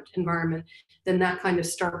different environment than that kind of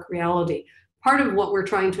stark reality. Part of what we're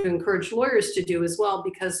trying to encourage lawyers to do as well,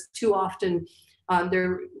 because too often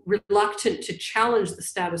they're reluctant to challenge the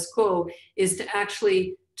status quo, is to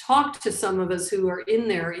actually talk to some of us who are in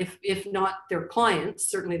there, if not their clients,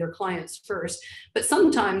 certainly their clients first. But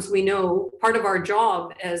sometimes we know part of our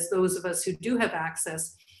job as those of us who do have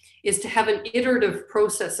access is to have an iterative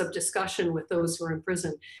process of discussion with those who are in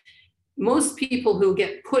prison. Most people who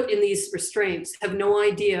get put in these restraints have no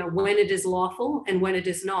idea when it is lawful and when it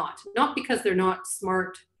is not because they're not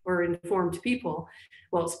smart or informed people.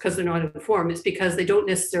 Well, it's because they're not informed. It's because they don't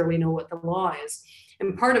necessarily know what the law is.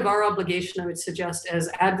 And part of our obligation, I would suggest, as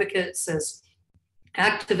advocates, as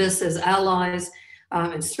activists, as allies,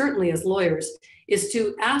 and certainly as lawyers, is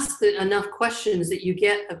to ask enough questions that you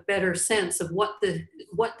get a better sense of what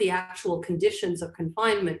the actual conditions of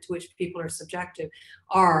confinement to which people are subjected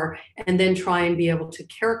are, and then try and be able to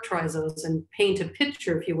characterize those and paint a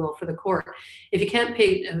picture, if you will, for the court. If you can't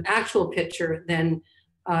paint an actual picture, then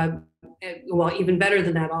well, even better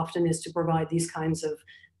than that often is to provide these kinds of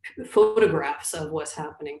photographs of what's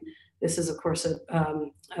happening. This is, of course,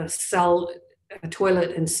 a cell, a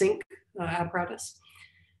toilet and sink apparatus.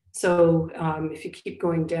 So if you keep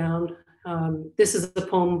going down, this is a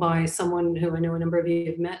poem by someone who I know a number of you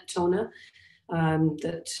have met, Tona,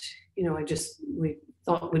 that we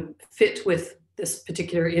thought would fit with this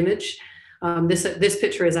particular image. This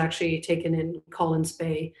picture is actually taken in Collins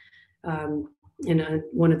Bay, in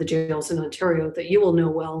one of the jails in Ontario that you will know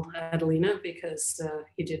well, Adelina, because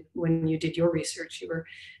when you did your research, you were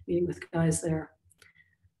meeting with guys there.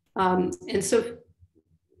 And so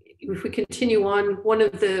if we continue on, one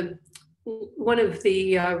of the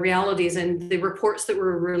realities and the reports that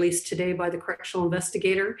were released today by the correctional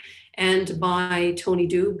investigator and by Tony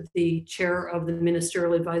Doob, the chair of the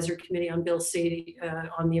Ministerial Advisory Committee on Bill C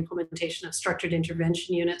on the implementation of structured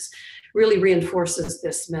intervention units, really reinforces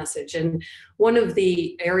this message. And one of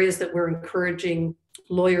the areas that we're encouraging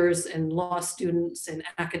lawyers and law students and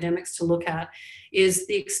academics to look at is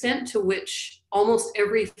the extent to which almost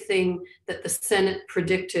everything that the Senate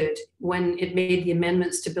predicted when it made the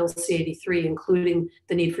amendments to Bill C-83, including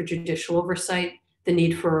the need for judicial oversight, the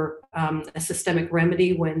need for a systemic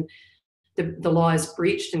remedy when the law is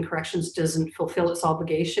breached and corrections doesn't fulfill its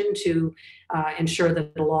obligation to ensure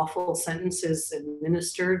that a lawful sentence is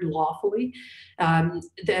administered lawfully,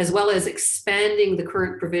 as well as expanding the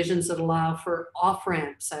current provisions that allow for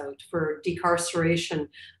off-ramps out, for decarceration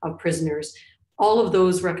of prisoners. All of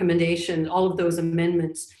those recommendations, all of those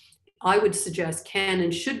amendments, I would suggest can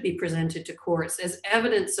and should be presented to courts as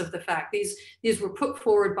evidence of the fact. These were put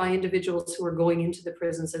forward by individuals who are going into the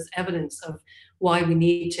prisons as evidence of why we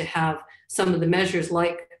need to have some of the measures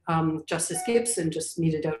like Justice Gibson just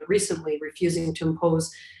meted out recently, refusing to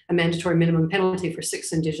impose a mandatory minimum penalty for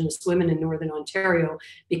 6 Indigenous women in Northern Ontario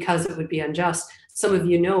because it would be unjust. Some of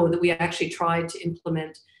you know that we actually tried to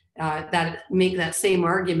implement make that same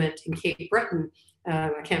argument in Cape Breton.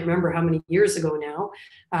 I can't remember how many years ago now.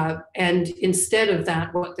 And instead of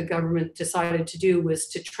that, what the government decided to do was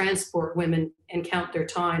to transport women and count their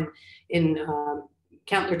time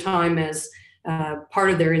as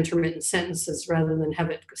part of their intermittent sentences rather than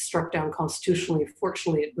have it struck down constitutionally.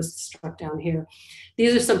 Fortunately, it was struck down here.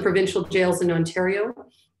 These are some provincial jails in Ontario.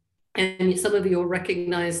 And some of you will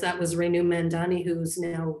recognize that was Renu Mandani, who's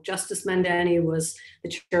now Justice Mandani, was the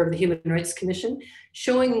chair of the Human Rights Commission,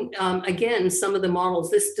 showing, again, some of the models.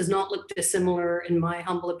 This does not look dissimilar, in my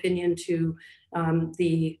humble opinion, to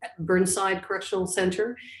the Burnside Correctional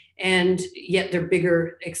Center, and yet they're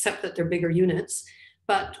bigger, except that they're bigger units.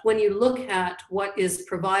 But when you look at what is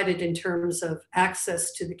provided in terms of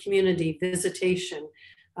access to the community, visitation,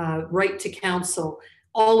 right to counsel,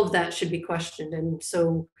 all of that should be questioned. And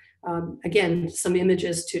so, again, some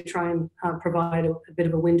images to try and provide a bit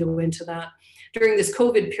of a window into that. During this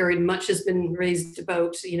COVID period, much has been raised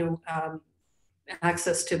about,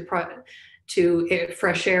 access to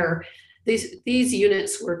fresh air. These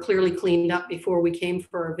units were clearly cleaned up before we came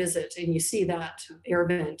for our visit, and you see that air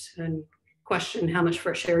vent and question how much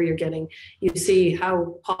fresh air you're getting. You see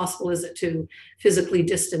how possible is it to physically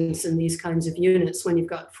distance in these kinds of units when you've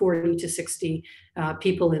got 40 to 60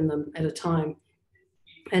 people in them at a time.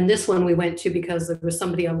 And this one we went to because there was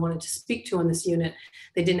somebody I wanted to speak to on this unit.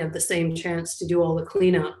 They didn't have the same chance to do all the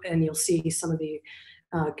cleanup, and you'll see some of the,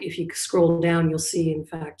 if you scroll down, you'll see, in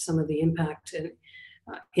fact, some of the impact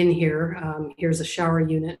in here. Here's a shower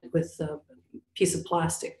unit with a piece of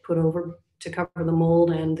plastic put over to cover the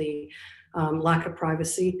mold and the lack of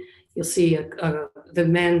privacy. You'll see the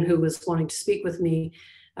man who was wanting to speak with me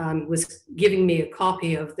was giving me a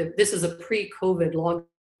copy of this is a pre-COVID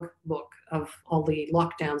logbook of all the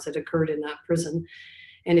lockdowns that occurred in that prison.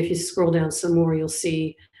 And if you scroll down some more, you'll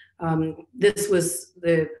see this was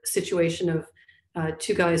the situation of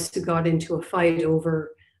two guys who got into a fight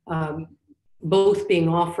over both being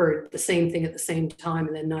offered the same thing at the same time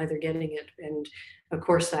and then neither getting it. And of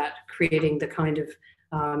course, that creating the kind of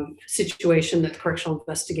situation that the correctional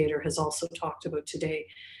investigator has also talked about today.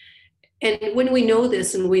 And when we know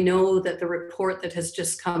this, and we know that the report that has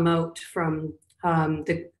just come out from not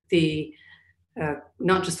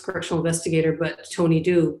just the correctional investigator, but Tony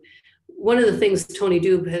Dube, one of the things Tony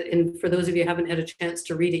Dube, and for those of you who haven't had a chance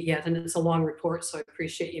to read it yet, and it's a long report, so I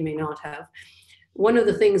appreciate you may not have, one of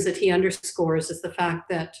the things that he underscores is the fact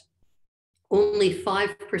that only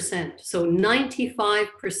 5%, so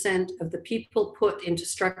 95% of the people put into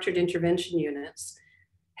structured intervention units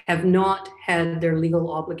have not had their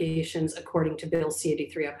legal obligations according to Bill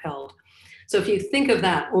C-83 upheld. So if you think of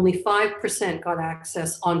that, only 5% got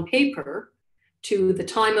access on paper to the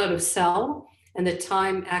time out of cell and the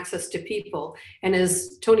time access to people. And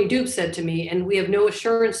as Tony Dube said to me, and we have no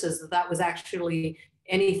assurances that that was actually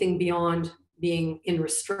anything beyond being in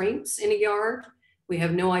restraints in a yard. We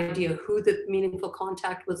have no idea who the meaningful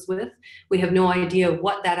contact was with. We have no idea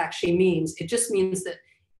what that actually means. It just means that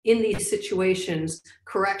in these situations,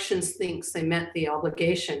 corrections thinks they met the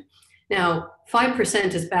obligation. Now,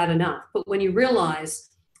 5% is bad enough, but when you realize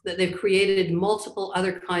that they've created multiple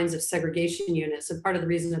other kinds of segregation units, and part of the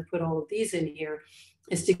reason I put all of these in here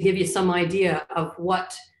is to give you some idea of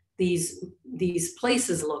what these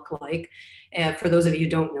places look like. For those of you who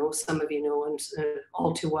don't know, some of you know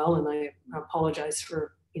all too well, and I apologize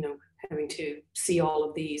for having to see all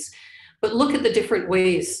of these. But look at the different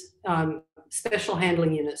ways, special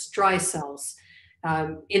handling units, dry cells,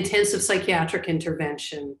 intensive psychiatric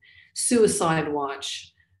intervention, suicide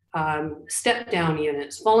watch, step-down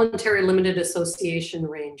units, voluntary limited association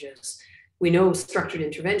ranges. We know structured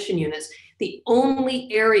intervention units. The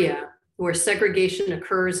only area where segregation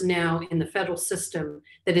occurs now in the federal system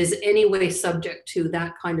that is any way subject to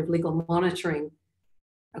that kind of legal monitoring,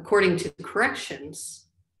 according to corrections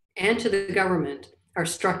and to the government, are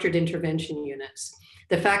structured intervention units.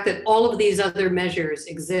 The fact that all of these other measures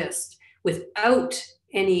exist without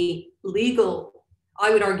any legal,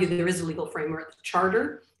 I would argue there is a legal framework, the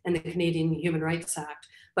Charter and the Canadian Human Rights Act,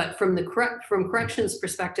 but from corrections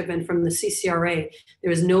perspective and from the CCRA,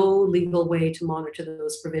 there is no legal way to monitor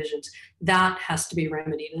those provisions. That has to be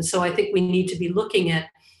remedied. And so I think we need to be looking at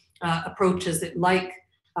approaches that, like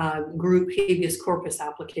group habeas corpus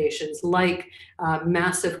applications, like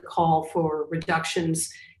massive call for reductions,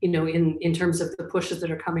 in terms of the pushes that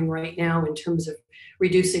are coming right now, in terms of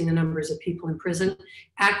reducing the numbers of people in prison,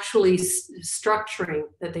 actually structuring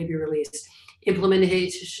that they be released,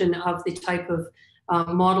 implementation of the type of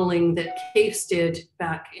modeling that CAFES did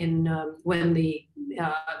back in when the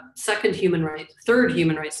third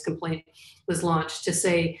human rights complaint was launched, to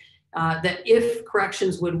say that if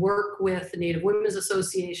corrections would work with the Native Women's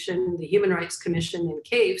Association, the Human Rights Commission, and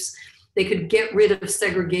CAFES, they could get rid of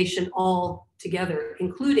segregation altogether,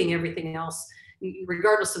 including everything else,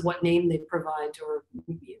 regardless of what name they provide or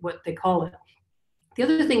what they call it. The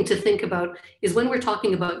other thing to think about is when we're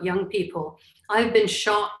talking about young people, I've been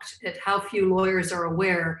shocked at how few lawyers are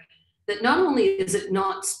aware that not only is it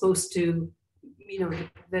not supposed to,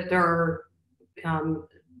 that there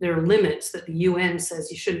are limits that the UN says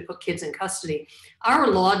you shouldn't put kids in custody. Our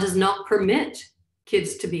law does not permit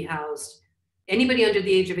kids to be housed. Anybody under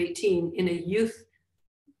the age of 18 in a youth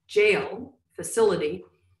jail facility,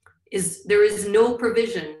 there is no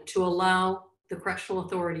provision to allow the correctional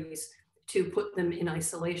authorities to put them in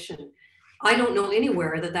isolation. I don't know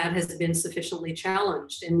anywhere that has been sufficiently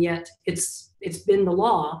challenged, and yet it's been the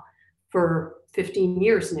law for 15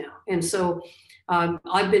 years now. And so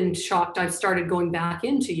I've been shocked. I've started going back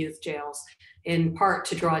into youth jails in part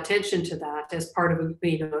to draw attention to that as part of a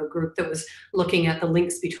group that was looking at the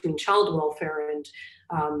links between child welfare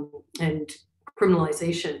and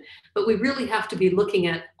criminalization. But we really have to be looking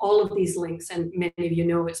at all of these links, and many of you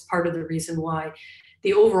know it's part of the reason why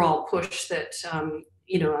the overall push that I'm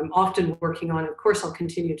often working on. Of course, I'll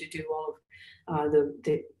continue to do all of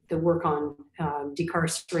the work on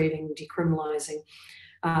decarcerating, decriminalizing.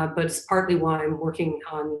 but it's partly why I'm working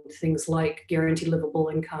on things like guaranteed livable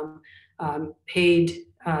income, paid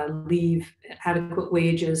leave, adequate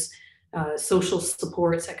wages, social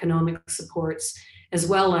supports, economic supports, as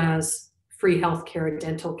well as free healthcare,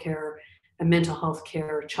 dental care, and mental health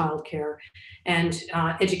care, child care, and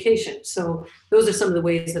education. So those are some of the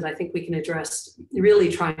ways that I think we can address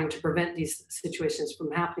really trying to prevent these situations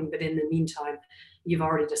from happening. But in the meantime, you've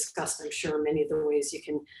already discussed, I'm sure, many of the ways you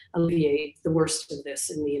can alleviate the worst of this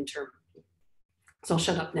in the interim. So I'll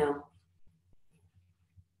shut up now.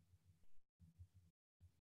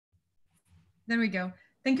 There we go.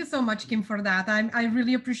 Thank you so much, Kim, for that. I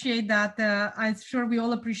really appreciate that. I'm sure we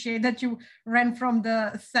all appreciate that you ran from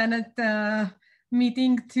the Senate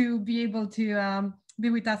meeting to be able to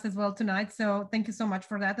be with us as well tonight. So thank you so much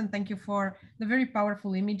for that. And thank you for the very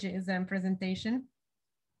powerful images and presentation.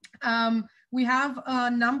 We have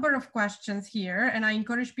a number of questions here, and I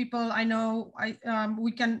encourage people. I know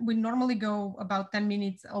we normally go about 10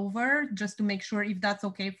 minutes over, just to make sure if that's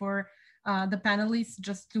okay for the panelists,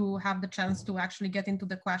 just to have the chance to actually get into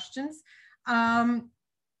the questions. So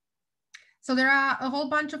there are a whole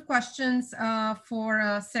bunch of questions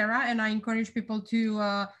for Sara, and I encourage people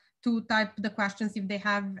to type the questions if they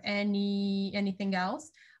have anything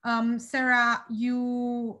else. Sara,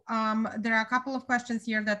 there are a couple of questions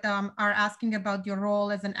here that are asking about your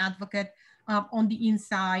role as an advocate on the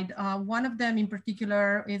inside. One of them in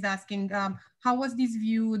particular is asking, how was this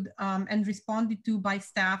viewed and responded to by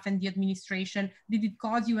staff and the administration? Did it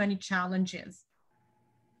cause you any challenges?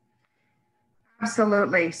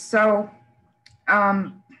 Absolutely. So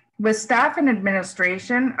with staff and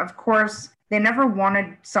administration, of course, they never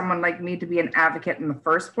wanted someone like me to be an advocate in the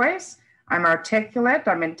first place. I'm articulate,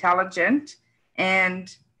 I'm intelligent,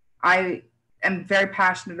 and I am very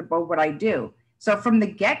passionate about what I do. So from the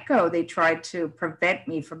get-go, they tried to prevent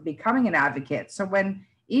me from becoming an advocate. So when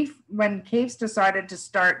CAFES decided to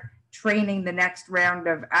start training the next round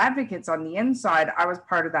of advocates on the inside, I was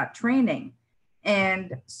part of that training.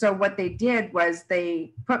 And so what they did was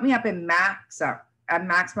they put me up in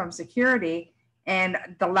maximum security. And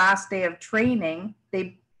the last day of training,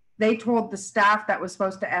 they told the staff that was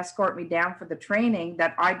supposed to escort me down for the training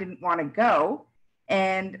that I didn't want to go.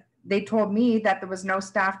 And they told me that there was no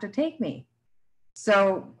staff to take me.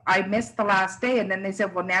 So I missed the last day. And then they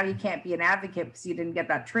said, well, now you can't be an advocate because you didn't get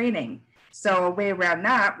that training. So a way around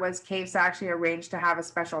that was CAFES actually arranged to have a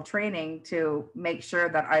special training to make sure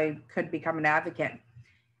that I could become an advocate.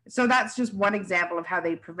 So that's just one example of how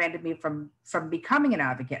they prevented me from becoming an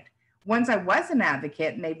advocate. Once I was an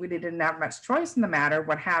advocate and they really didn't have much choice in the matter,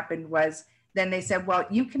 what happened was then they said, well,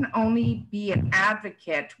 you can only be an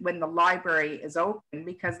advocate when the library is open,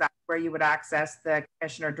 because that's where you would access the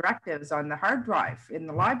commissioner directives on the hard drive in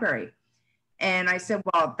the library. And I said,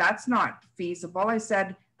 well, that's not feasible. I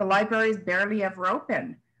said, the library is barely ever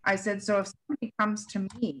open. I said, so if somebody comes to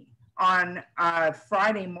me on a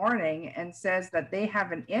Friday morning and says that they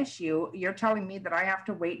have an issue, you're telling me that I have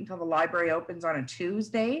to wait until the library opens on a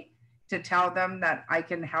Tuesday to tell them that I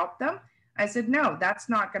can help them? I said, no, that's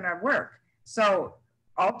not going to work. So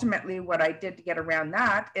ultimately what I did to get around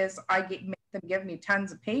that is I made them give me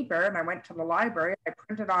tons of paper, and I went to the library. I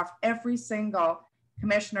printed off every single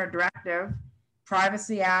commissioner directive,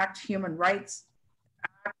 Privacy Act, Human Rights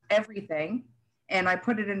Act, everything. And I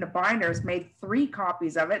put it into binders, made 3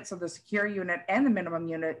 copies of it. So the secure unit and the minimum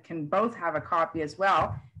unit can both have a copy as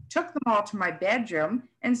well. Took them all to my bedroom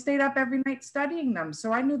and stayed up every night studying them.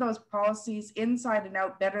 So I knew those policies inside and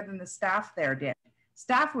out better than the staff there did.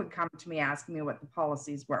 Staff would come to me asking me what the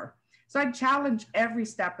policies were. So I'd challenge every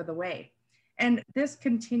step of the way. And this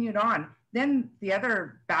continued on. Then the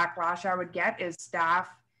other backlash I would get is staff,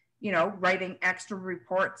 writing extra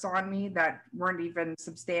reports on me that weren't even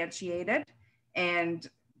substantiated. And,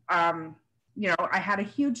 I had a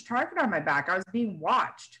huge target on my back. I was being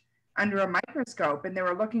watched under a microscope, and they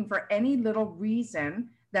were looking for any little reason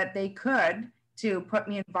that they could to put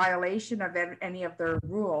me in violation of any of their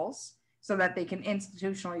rules so that they can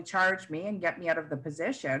institutionally charge me and get me out of the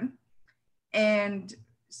position. And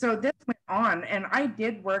so this went on, and I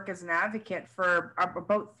did work as an advocate for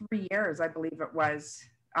about 3 years, I believe it was,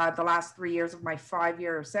 the last 3 years of my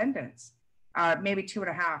 5-year sentence, maybe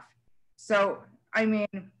 2.5. So, I mean,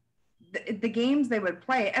 the games they would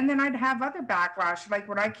play, and then I'd have other backlash, like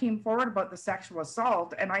when I came forward about the sexual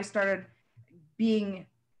assault and I started being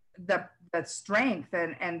the strength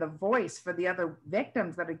and the voice for the other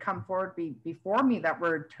victims that had come forward before me that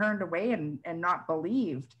were turned away and not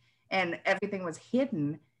believed, and everything was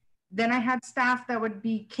hidden. Then I had staff that would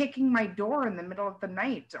be kicking my door in the middle of the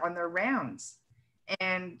night on their rounds.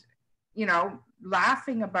 And you know,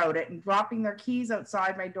 laughing about it and dropping their keys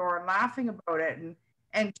outside my door and laughing about it,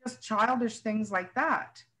 and just childish things like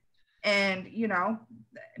that. And, you know,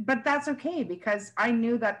 but that's okay, because I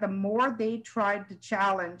knew that the more they tried to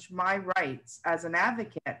challenge my rights as an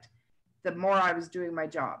advocate, the more I was doing my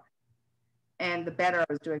job and the better I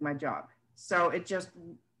was doing my job. So it just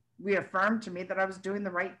reaffirmed to me that I was doing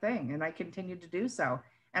the right thing, and I continued to do so.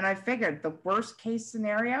 And I figured the worst case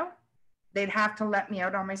scenario, they'd have to let me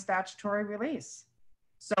out on my statutory release.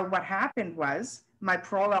 So what happened was my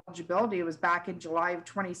parole eligibility was back in July of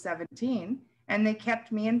 2017, and they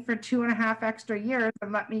kept me in for 2.5 extra years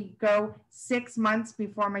and let me go 6 months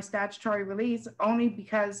before my statutory release, only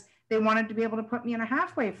because they wanted to be able to put me in a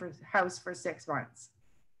halfway house for 6 months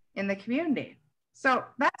in the community. So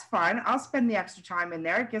that's fine. I'll spend the extra time in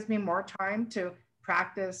there. It gives me more time to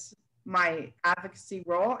practice my advocacy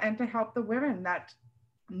role and to help the women that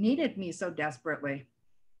needed me so desperately.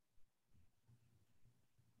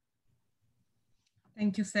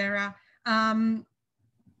 Thank you, Sara.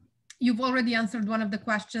 You've already answered one of the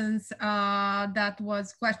questions that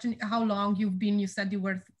was question how long you've been, you said you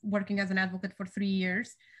were working as an advocate for 3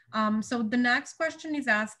 years. So the next question is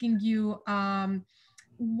asking you,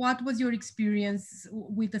 what was your experience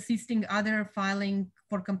with assisting other filing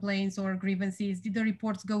for complaints or grievances? Did the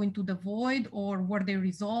reports go into the void, or were they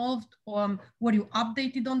resolved? Were you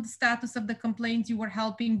updated on the status of the complaints you were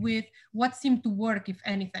helping with? What seemed to work, if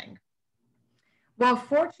anything? Well,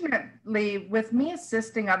 fortunately, with me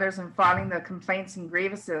assisting others in filing the complaints and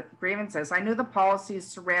grievances, I knew the policies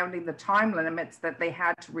surrounding the time limits that they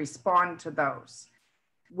had to respond to those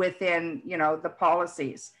within, you know, the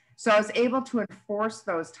policies. So I was able to enforce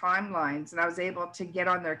those timelines, and I was able to get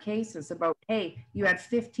on their cases about, hey, you had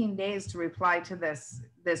 15 days to reply to this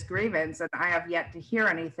grievance, and I have yet to hear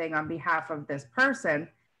anything on behalf of this person.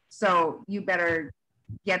 So you better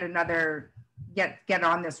get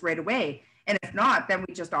on this right away. And if not, then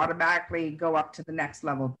we just automatically go up to the next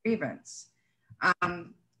level of grievance.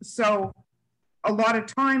 So a lot of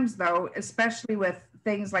times, though, especially with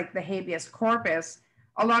things like the habeas corpus,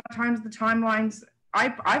 a lot of times the timelines,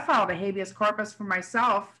 I filed a habeas corpus for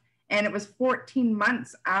myself, and it was 14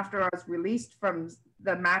 months after I was released from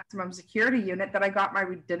the maximum security unit that I got my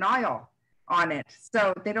denial on it.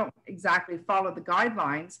 So they don't exactly follow the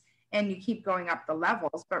guidelines, and you keep going up the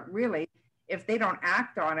levels. But really, if they don't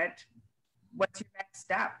act on it, what's your next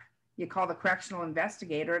step? You call the correctional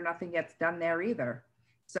investigator, and nothing gets done there either.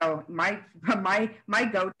 So my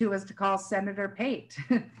go-to is to call Senator Pate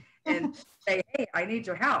and say, hey, I need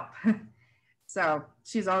your help. So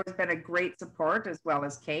she's always been a great support, as well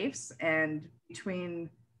as CAFES. And between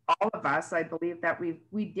all of us, I believe that we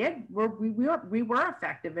were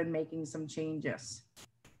effective in making some changes.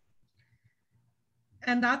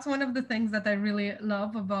 And that's one of the things that I really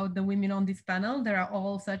love about the women on this panel. There are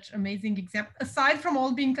all such amazing examples, aside from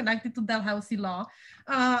all being connected to Dalhousie law.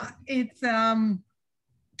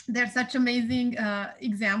 There's such amazing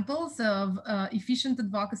examples of efficient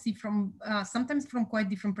advocacy from sometimes from quite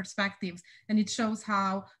different perspectives. And it shows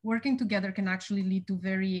how working together can actually lead to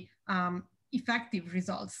very effective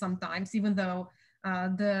results sometimes, even though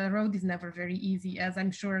the road is never very easy, as I'm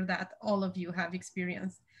sure that all of you have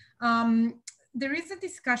experienced. There is a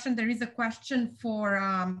discussion, there is a question for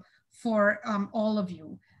all of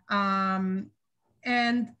you.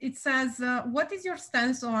 And it says, what is your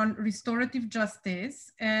stance on restorative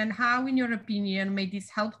justice, and how, in your opinion, may this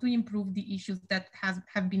help to improve the issues that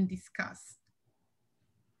have been discussed?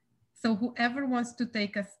 So whoever wants to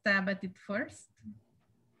take a stab at it first.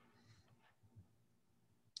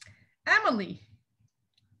 Emilie.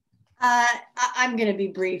 I'm going to be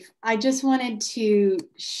brief. I just wanted to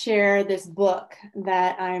share this book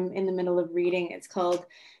that I'm in the middle of reading. It's called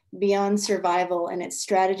Beyond Survival, and it's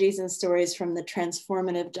strategies and stories from the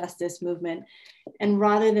transformative justice movement. And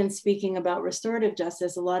rather than speaking about restorative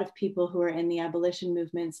justice, a lot of people who are in the abolition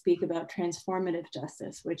movement speak about transformative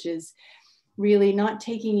justice, which is really not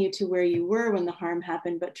taking you to where you were when the harm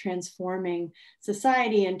happened, but transforming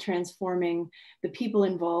society and transforming the people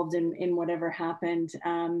involved in whatever happened,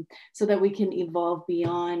 so that we can evolve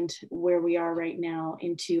beyond where we are right now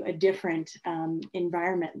into a different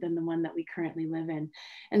environment than the one that we currently live in.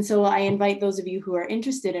 And so I invite those of you who are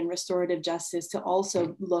interested in restorative justice to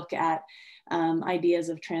also look at ideas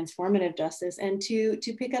of transformative justice, and to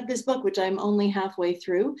pick up this book, which I'm only halfway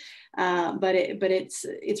through, but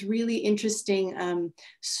it's really interesting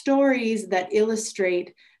stories that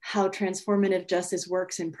illustrate how transformative justice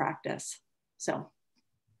works in practice. So,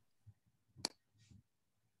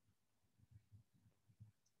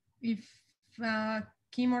 if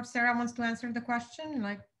Kim or Sara wants to answer the question,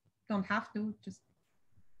 like, don't have to, just.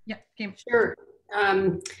 Yeah, Kim. Sure.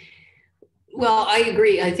 Well, I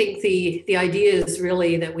agree. I think the idea is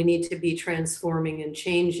really that we need to be transforming and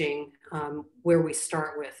changing where we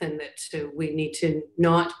start with, and that we need to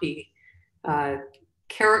not be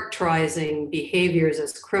characterizing behaviors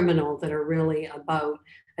as criminal that are really about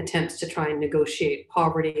attempts to try and negotiate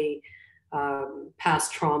poverty,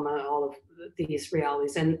 past trauma, all of these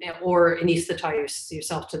realities, or anesthetize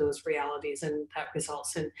yourself to those realities, and that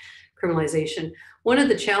results in criminalization. One of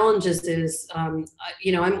the challenges is,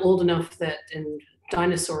 you know, I'm old enough and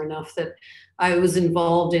dinosaur enough that I was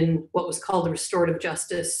involved in what was called the restorative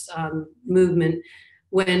justice movement,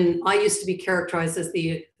 when I used to be characterized as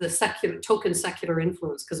the secular, token secular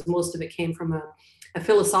influence, because most of it came from a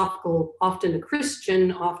philosophical, often a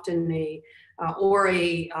Christian, often a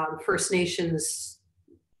First Nations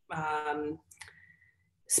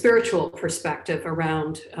spiritual perspective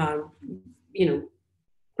around, you know,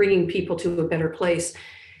 bringing people to a better place.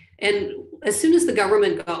 And as soon as the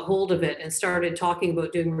government got hold of it and started talking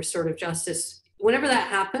about doing restorative justice, whenever that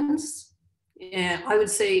happens, I would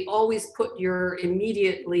say always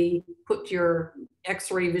immediately put your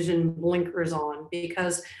X-ray vision blinkers on,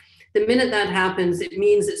 because the minute that happens, it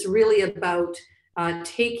means it's really about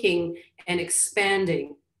taking and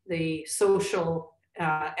expanding the social,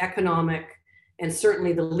 economic, and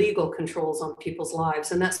certainly the legal controls on people's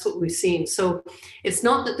lives. And that's what we've seen. So it's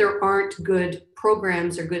not that there aren't good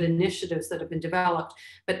programs or good initiatives that have been developed,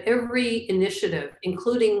 but every initiative,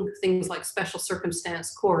 including things like special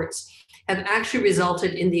circumstance courts, have actually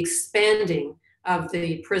resulted in the expanding of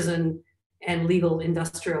the prison and legal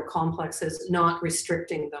industrial complexes, not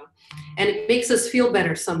restricting them. And it makes us feel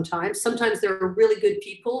better sometimes. Sometimes there are really good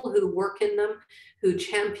people who work in them, who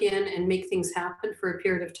champion and make things happen for a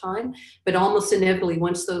period of time. But almost inevitably,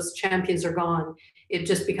 once those champions are gone, it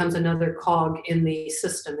just becomes another cog in the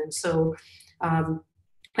system. And so I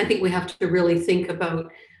think we have to really think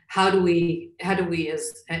about how do we,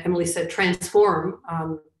 as Emilie said, transform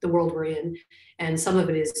the world we're in. And some of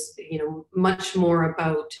it is, you know, much more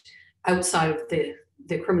about outside of the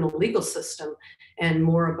criminal legal system, and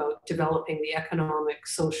more about developing the economic,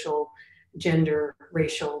 social, gender,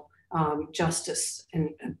 racial justice, and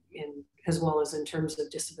as well as in terms of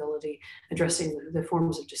disability, addressing the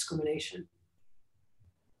forms of discrimination,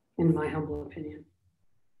 in my humble opinion.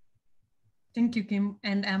 Thank you, Kim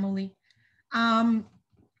and Emilie.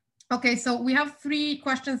 Okay, so we have 3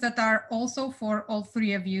 questions that are also for all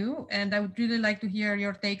 3 of you, and I would really like to hear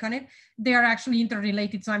your take on it. They are actually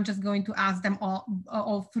interrelated, so I'm just going to ask them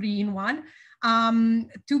all 3 in one.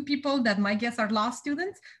 2 people that my guess are law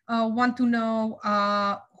students want to know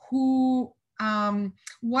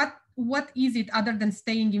what is it other than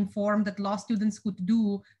staying informed that law students could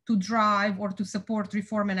do to drive or to support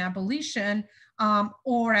reform and abolition,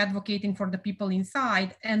 or advocating for the people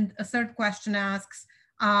inside. And a 3rd question asks,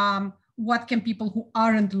 what can people who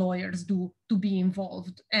aren't lawyers do to be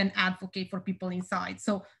involved and advocate for people inside?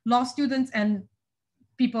 So law students and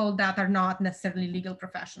people that are not necessarily legal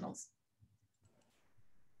professionals.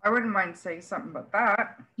 I wouldn't mind saying something about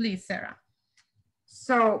that. Please, Sara.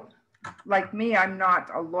 So like me, I'm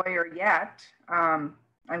not a lawyer yet. I'm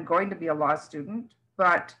going to be a law student,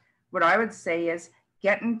 but what I would say is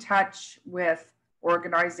get in touch with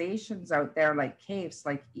organizations out there like CAFES,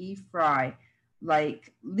 like EFRI,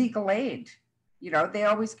 like Legal Aid. You know, they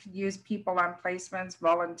always could use people on placements,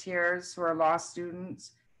 volunteers who are law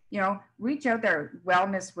students. You know, reach out there.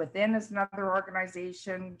 Wellness Within is another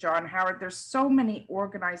organization. John Howard, there's so many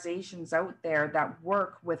organizations out there that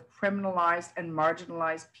work with criminalized and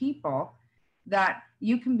marginalized people that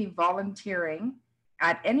you can be volunteering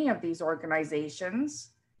at any of these organizations.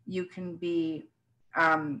 You can be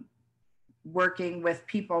working with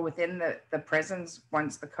people within the prisons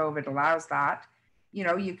once the COVID allows that. You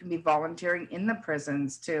know, you can be volunteering in the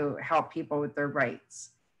prisons to help people with their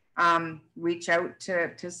rights. Reach out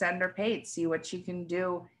to Senator Pate, see what she can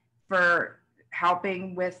do for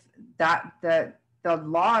helping with that, the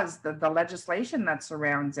laws, the legislation that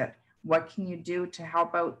surrounds it. What can you do to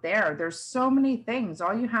help out there? There's so many things.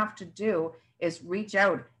 All you have to do is reach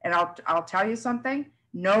out. And I'll tell you something,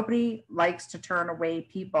 nobody likes to turn away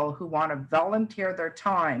people who want to volunteer their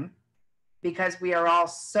time, because we are all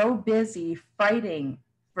so busy fighting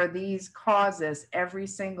for these causes every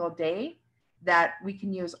single day that we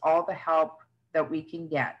can use all the help that we can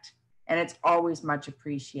get. And it's always much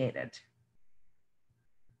appreciated.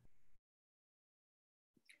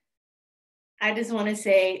 I just want to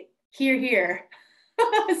say, hear, hear.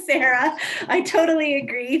 Sara, I totally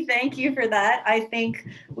agree. Thank you for that. I think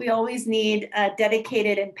we always need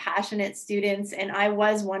dedicated and passionate students, and I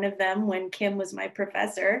was one of them when Kim was my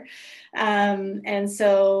professor. And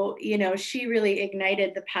so, you know, she really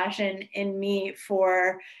ignited the passion in me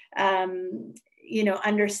for, you know,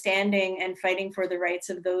 understanding and fighting for the rights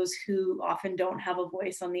of those who often don't have a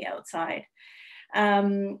voice on the outside.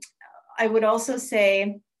 I would also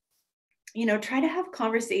say, you know, try to have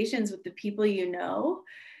conversations with the people you know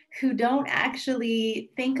who don't actually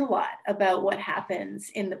think a lot about what happens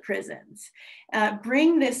in the prisons.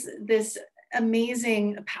 Bring this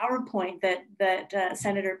amazing PowerPoint that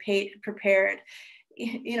Senator Pate prepared.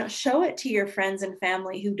 You know, show it to your friends and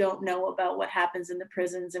family who don't know about what happens in the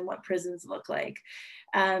prisons and what prisons look like.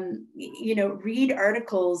 You know, read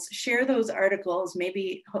articles, share those articles,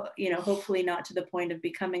 maybe, you know, hopefully not to the point of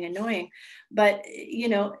becoming annoying, but, you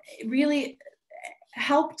know, really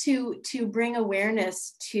help to bring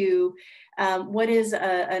awareness to what is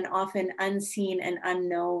an often unseen and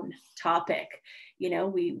unknown topic. You know,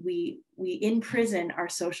 we in prison are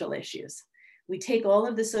social issues. We take all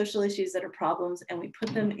of the social issues that are problems and we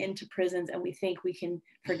put them into prisons, and we think we can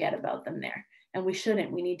forget about them there. And we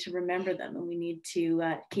shouldn't. We need to remember them, and we need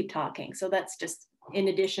to keep talking. So that's just in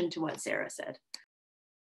addition to what Sara said.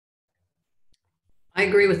 I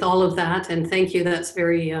agree with all of that, and thank you. That's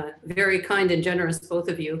very, very kind and generous, both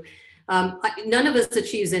of you. None of us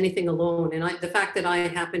achieves anything alone, and the fact that I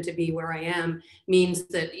happen to be where I am means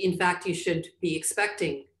that, in fact, you should be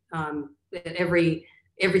expecting that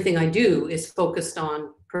everything I do is focused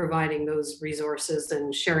on providing those resources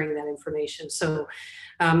and sharing that information. So,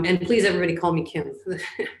 and please, everybody, call me Kim.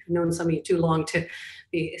 I've known some of you too long to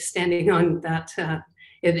be standing on that. And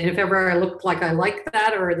if ever I look like I like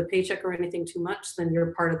that or the paycheck or anything too much, then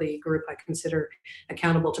you're part of the group I consider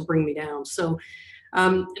accountable to bring me down. So,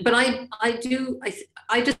 but I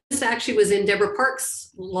just actually was in Deborah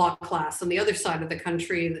Park's law class on the other side of the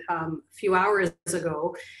country a few hours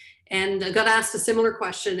ago, and I got asked a similar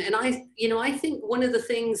question. And I think one of the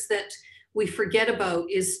things that we forget about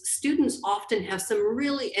is students often have some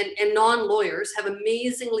really, and non-lawyers have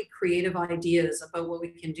amazingly creative ideas about what we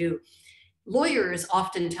can do. Lawyers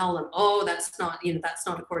often tell them, oh, that's not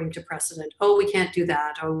according to precedent. Oh, we can't do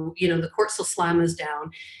that. Oh, you know, the courts will slam us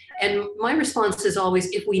down. And my response is always,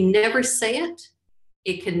 if we never say it,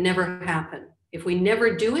 it can never happen. If we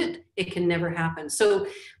never do it, it can never happen. So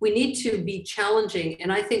we need to be challenging. And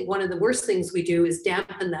I think one of the worst things we do is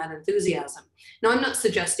dampen that enthusiasm. Now, I'm not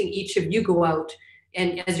suggesting each of you go out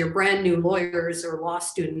and as your brand new lawyers or law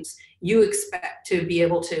students, you expect to be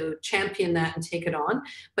able to champion that and take it on.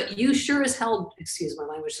 But you sure as hell, excuse my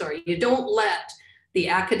language, sorry, you don't let the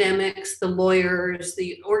academics, the lawyers,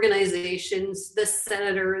 the organizations, the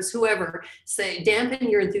senators, whoever, say, dampen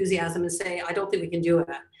your enthusiasm and say, I don't think we can do it.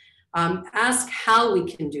 Ask how we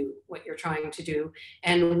can do what you're trying to do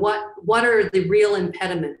and what are the real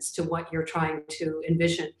impediments to what you're trying to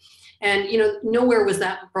envision. And, you know, nowhere was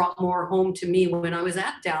that brought more home to me when I was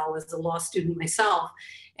at Dal as a law student myself.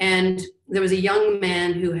 And there was a young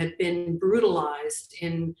man who had been brutalized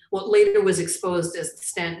in what later was exposed as the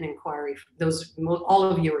Stanton Inquiry. All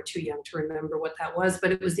of you are too young to remember what that was,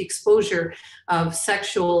 but it was the exposure of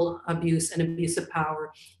sexual abuse and abuse of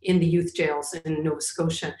power in the youth jails in Nova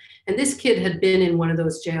Scotia. And this kid had been in one of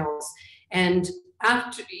those jails. And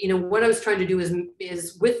after, you know, what I was trying to do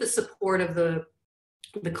is with the support of the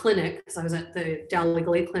clinic, because I was at the Dal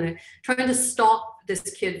Legal Aid Clinic, trying to stop this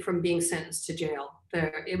kid from being sentenced to jail.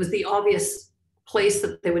 It was the obvious place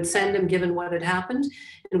that they would send him given what had happened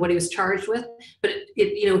and what he was charged with. But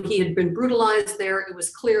you know, he had been brutalized there. It was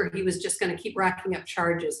clear he was just going to keep racking up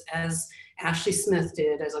charges, as Ashley Smith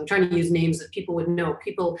did, as I'm trying to use names that people would know,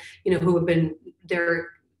 people, you know, who have been there.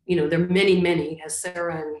 You know, there are many, many, as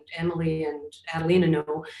Sara and Emilie and Adelina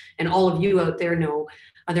know, and all of you out there know,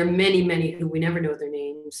 there are many, many who we never know their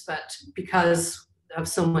names, but because of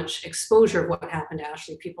so much exposure of what happened to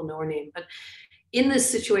Ashley, people know her name. But in this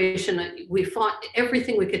situation, we fought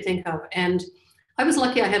everything we could think of. And I was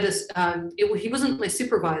lucky I had this, he wasn't my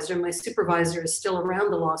supervisor. My supervisor is still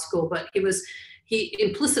around the law school, but he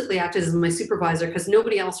implicitly acted as my supervisor because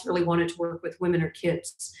nobody else really wanted to work with women or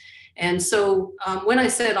kids. And so when I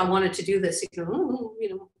said I wanted to do this, he said, oh, you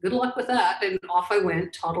know, good luck with that. And off I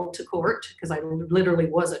went, toddled to court, because I literally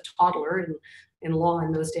was a toddler in law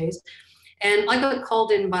in those days. And I got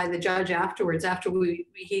called in by the judge afterwards, after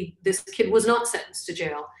this kid was not sentenced to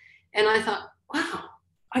jail. And I thought, wow,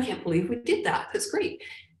 I can't believe we did that. That's great.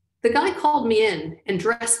 The guy called me in and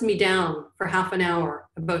dressed me down for half an hour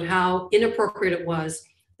about how inappropriate it was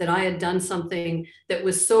that I had done something that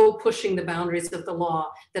was so pushing the boundaries of the law,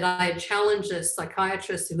 that I had challenged a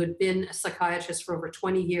psychiatrist who had been a psychiatrist for over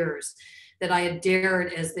 20 years, that I had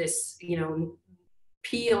dared as this, you know,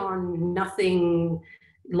 peon nothing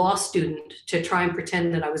law student to try and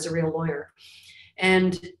pretend that I was a real lawyer.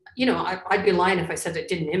 And, you know, I'd be lying if I said it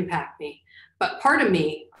didn't impact me. But part of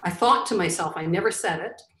me, I thought to myself, I never said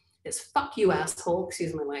it, is fuck you asshole,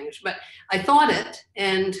 excuse my language, but I thought it.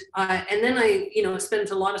 And then I, you know,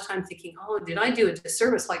 spent a lot of time thinking, oh, did I do a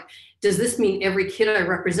disservice? Like, does this mean every kid I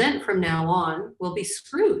represent from now on will be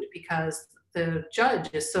screwed because the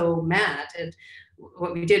judge is so mad at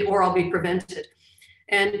what we did, or I'll be prevented?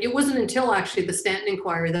 And it wasn't until actually the Stanton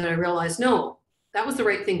inquiry that I realized, no, that was the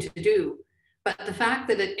right thing to do. But the fact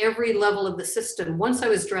that at every level of the system, once I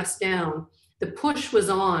was dressed down, the push was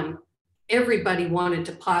on. Everybody wanted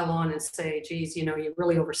to pile on and say, geez, you know, you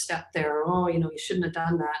really overstepped there. Oh, you know, you shouldn't have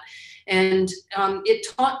done that. And it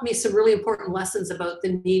taught me some really important lessons about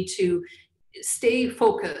the need to stay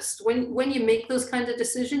focused. When you make those kinds of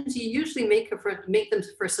decisions, you usually make them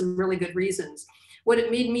for some really good reasons. What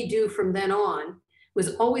it made me do from then on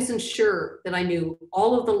was always ensure that I knew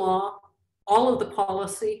all of the law, all of the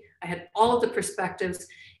policy, I had all of the perspectives.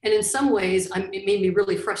 And in some ways, it made me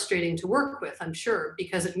really frustrating to work with, I'm sure,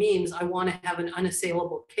 because it means I want to have an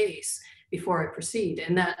unassailable case before I proceed.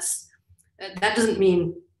 And that doesn't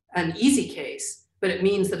mean an easy case, but it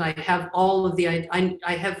means that I have all of the,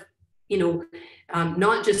 I have, you know,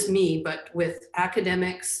 not just me, but with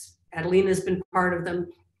academics, Adelina's been part of them,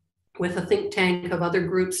 with a think tank of other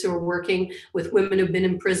groups who are working with women who've been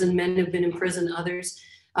in prison, men who've been in prison, others,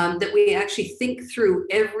 that we actually think through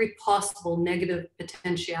every possible negative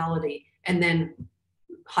potentiality and then,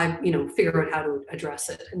 you know, figure out how to address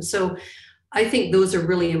it. And so I think those are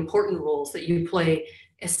really important roles that you play,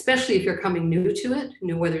 especially if you're coming new to it,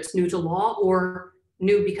 whether it's new to law or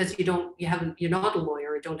new because you're not a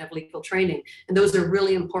lawyer or don't have legal training. And those are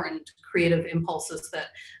really important creative impulses that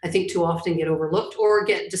I think too often get overlooked or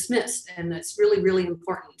get dismissed. And that's really, really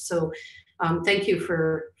important. So thank you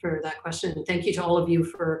for that question. And thank you to all of you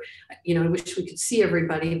for, you know, I wish we could see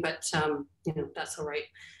everybody, but you know, that's all right.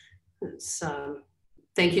 It's,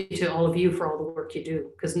 thank you to all of you for all the work you do,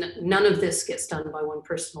 because none of this gets done by one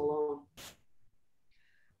person alone.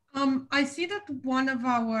 I see that one of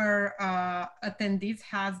our attendees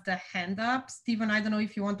has the hand up. Stephen, I don't know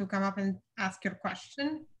if you want to come up and ask your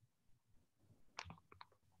question.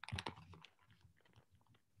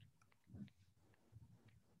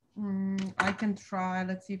 I can try.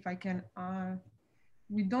 Let's see if I can.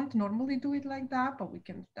 We don't normally do it like that, but we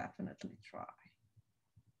can definitely try.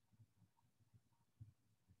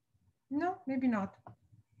 No, maybe not.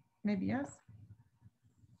 Maybe yes.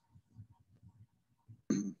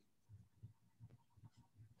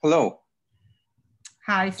 Hello.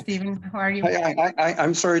 Hi, Stephen. How are you?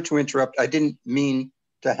 I'm sorry to interrupt. I didn't mean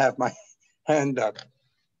to have my hand up.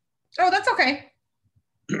 Oh, that's okay.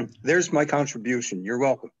 There's my contribution. You're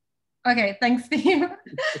welcome. Okay, thanks, Steve.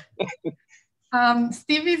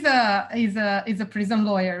 Steve is a prison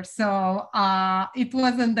lawyer, so it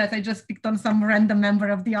wasn't that I just picked on some random member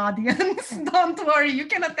of the audience. Don't worry, you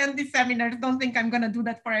can attend these seminars. Don't think I'm gonna do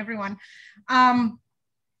that for everyone.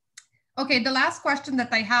 Okay, the last question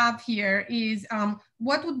that I have here is,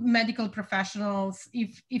 what would medical professionals,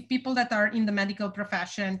 if people that are in the medical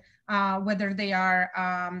profession, whether they are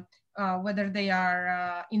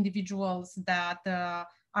individuals that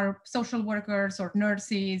are social workers or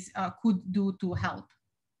nurses, could do to help?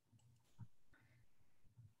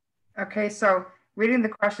 Okay, so reading the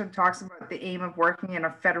question talks about the aim of working in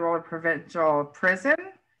a federal or provincial prison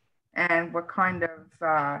and what kind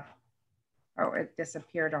of, oh, it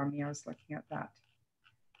disappeared on me. I was looking at that.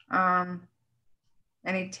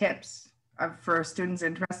 Any tips for students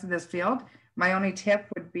interested in this field? My only tip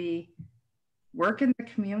would be work in the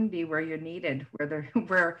community where you're needed,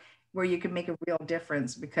 where you can make a real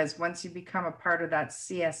difference, because once you become a part of that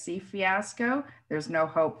CSC fiasco, there's no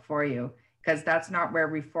hope for you, because that's not where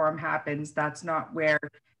reform happens. That's not where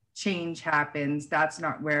change happens. That's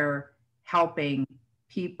not where helping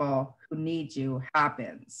people who need you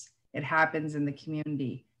happens. It happens in the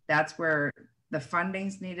community. That's where the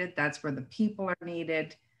funding's needed. That's where the people are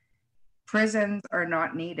needed. Prisons are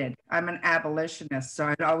not needed. I'm an abolitionist, so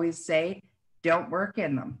I'd always say, don't work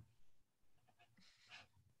in them.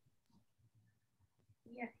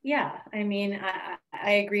 Yeah, I mean,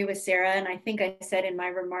 I agree with Sara, and I think I said in my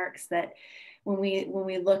remarks that when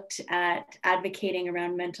we looked at advocating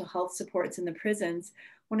around mental health supports in the prisons,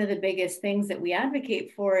 one of the biggest things that we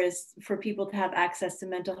advocate for is for people to have access to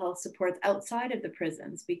mental health supports outside of the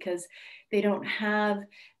prisons, because they don't have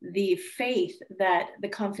the faith that the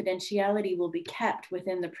confidentiality will be kept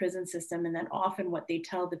within the prison system, and that often what they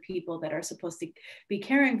tell the people that are supposed to be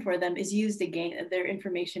caring for them is used against, their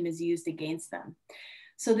information is used against them.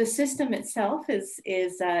 So the system itself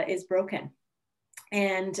is broken.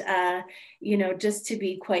 And, you know, just to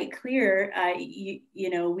be quite clear, you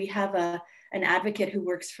know, we have an advocate who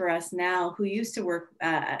works for us now who used to work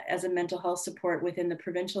as a mental health support within the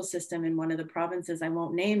provincial system in one of the provinces I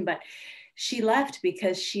won't name, but she left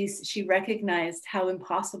because she recognized how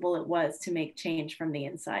impossible it was to make change from the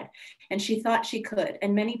inside. And she thought she could.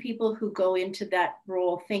 And many people who go into that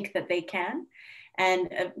role think that they can, and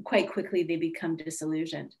quite quickly they become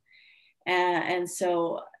disillusioned. And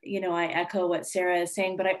so, you know, I echo what Sara is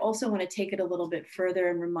saying, but I also want to take it a little bit further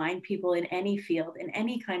and remind people in any field, in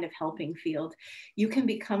any kind of helping field, you can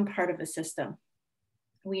become part of a system.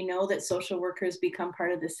 We know that social workers become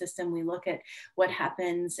part of the system. We look at what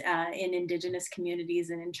happens in Indigenous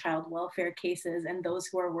communities and in child welfare cases, and those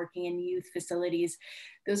who are working in youth facilities.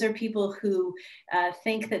 Those are people who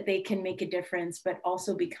think that they can make a difference, but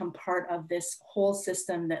also become part of this whole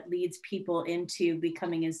system that leads people into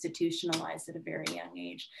becoming institutionalized at a very young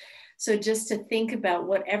age. So just to think about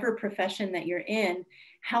whatever profession that you're in,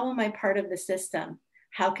 how am I part of the system?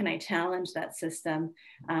 How can I challenge that system?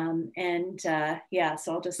 Yeah,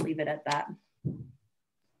 so I'll just leave it at that.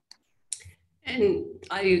 And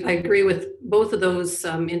I agree with both of those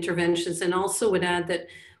interventions, and also would add that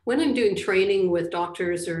when I'm doing training with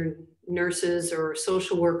doctors or nurses or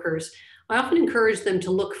social workers, I often encourage them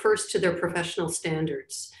to look first to their professional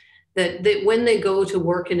standards. That when they go to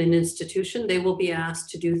work in an institution, they will be asked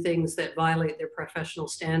to do things that violate their professional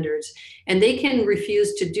standards, and they can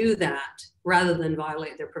refuse to do that rather than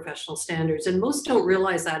violate their professional standards. And most don't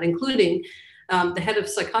realize that, including the head of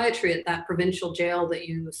psychiatry at that provincial jail that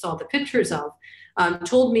you saw the pictures of,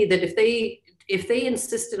 told me that if they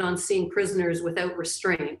insisted on seeing prisoners without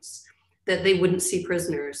restraints, that they wouldn't see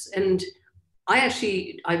prisoners. And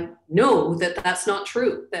I know that that's not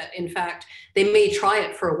true, that in fact, they may try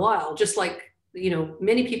it for a while, just like, you know,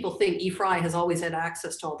 many people think EFRI has always had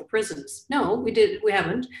access to all the prisons. No, we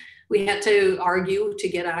haven't. We had to argue to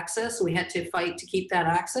get access. We had to fight to keep that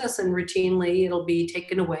access, and routinely it'll be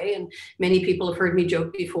taken away. And many people have heard me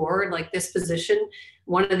joke before, like this position,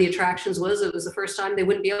 one of the attractions was it was the first time they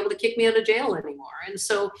wouldn't be able to kick me out of jail anymore. And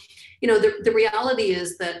so, you know, the reality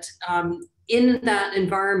is that in that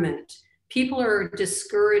environment, people are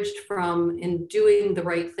discouraged from in doing the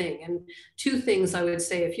right thing. And two things I would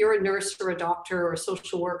say: if you're a nurse or a doctor or a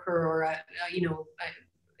social worker or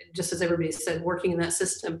just as everybody said, working in that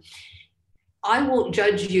system, I won't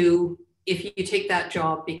judge you if you take that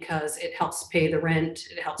job because it helps pay the rent,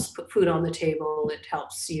 it helps put food on the table, it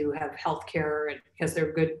helps you have healthcare, because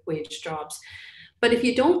they're good wage jobs. But if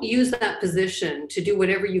you don't use that position to do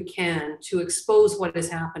whatever you can to expose what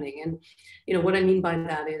is happening, and you know what I mean by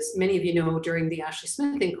that is, many of you know during the Ashley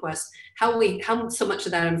Smith inquest, how so much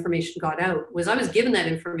of that information got out was I was given that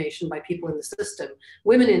information by people in the system,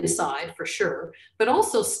 women inside for sure, but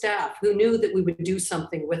also staff who knew that we would do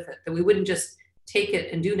something with it, that we wouldn't just take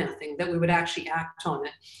it and do nothing, that we would actually act on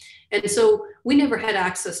it. And so we never had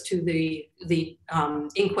access to the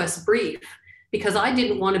inquest brief, because I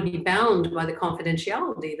didn't want to be bound by the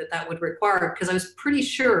confidentiality that would require, because I was pretty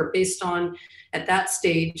sure, based on, at that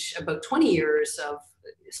stage, about 20 years of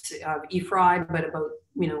EFRI, but about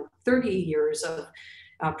 30 years of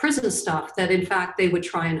prison stuff, that in fact they would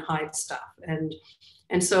try and hide stuff.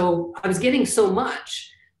 And so I was getting so much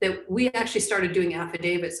that we actually started doing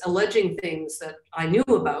affidavits alleging things that I knew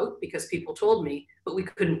about because people told me, but we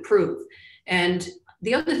couldn't prove. And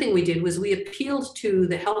the other thing we did was we appealed to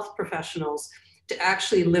the health professionals to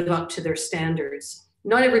actually live up to their standards.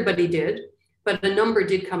 Not everybody did, but a number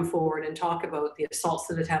did come forward and talk about the assaults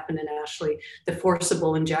that had happened in Ashley, the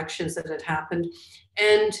forcible injections that had happened.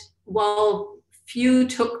 And while few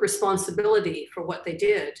took responsibility for what they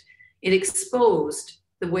did, it exposed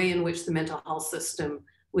the way in which the mental health system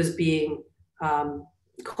was being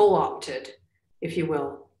co-opted, if you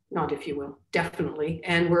will. Not if you will, definitely.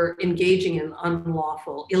 And we're engaging in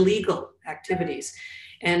unlawful, illegal activities.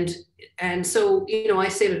 And so, I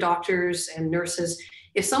say to doctors and nurses,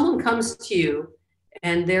 if someone comes to you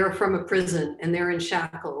and they're from a prison and they're in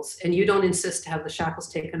shackles and you don't insist to have the shackles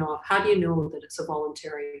taken off, how do you know that it's a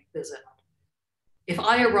voluntary visit? If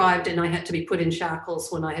I arrived and I had to be put in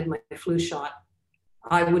shackles when I had my flu shot,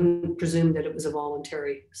 I wouldn't presume that it was a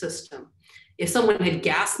voluntary system. If someone had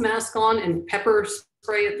gas mask on and pepper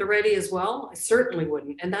spray at the ready as well? I certainly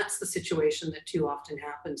wouldn't. And that's the situation that too often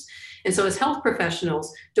happens. And so as health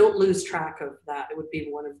professionals, don't lose track of that. It would be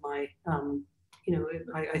one of my, you know,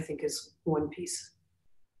 I think is one piece.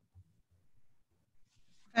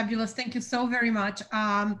 Fabulous. Thank you so very much.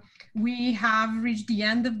 We have reached the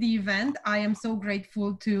end of the event. I am so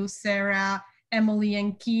grateful to Sara, Emilie,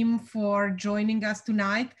 and Kim for joining us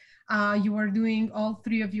tonight. You are doing, all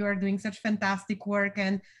three of you are doing such fantastic work.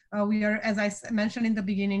 And we are, as I mentioned in the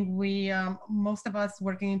beginning, we, most of us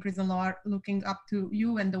working in prison law are looking up to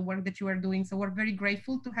you and the work that you are doing. So we're very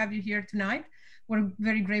grateful to have you here tonight. We're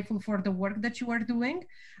very grateful for the work that you are doing.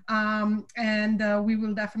 And we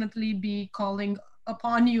will definitely be calling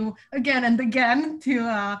upon you again and again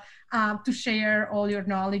to share all your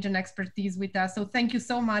knowledge and expertise with us. So thank you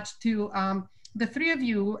so much to the three of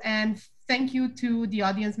you, and thank you to the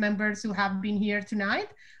audience members who have been here tonight.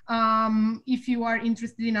 If you are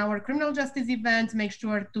interested in our criminal justice events, make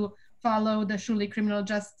sure to follow the Schulich Criminal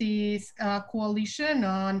Justice Coalition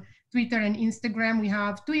on Twitter and Instagram. We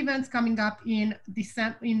have 2 events coming up in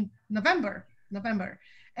November.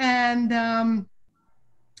 And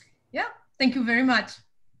yeah, thank you very much.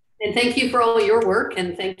 And thank you for all your work,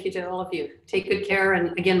 and thank you to all of you. Take good care,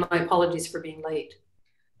 and again, my apologies for being late.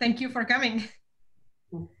 Thank you for coming.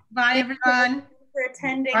 Bye, everyone. For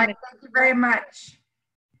attending. Thank you very much.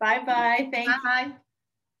 Bye-bye. Thank you. Bye.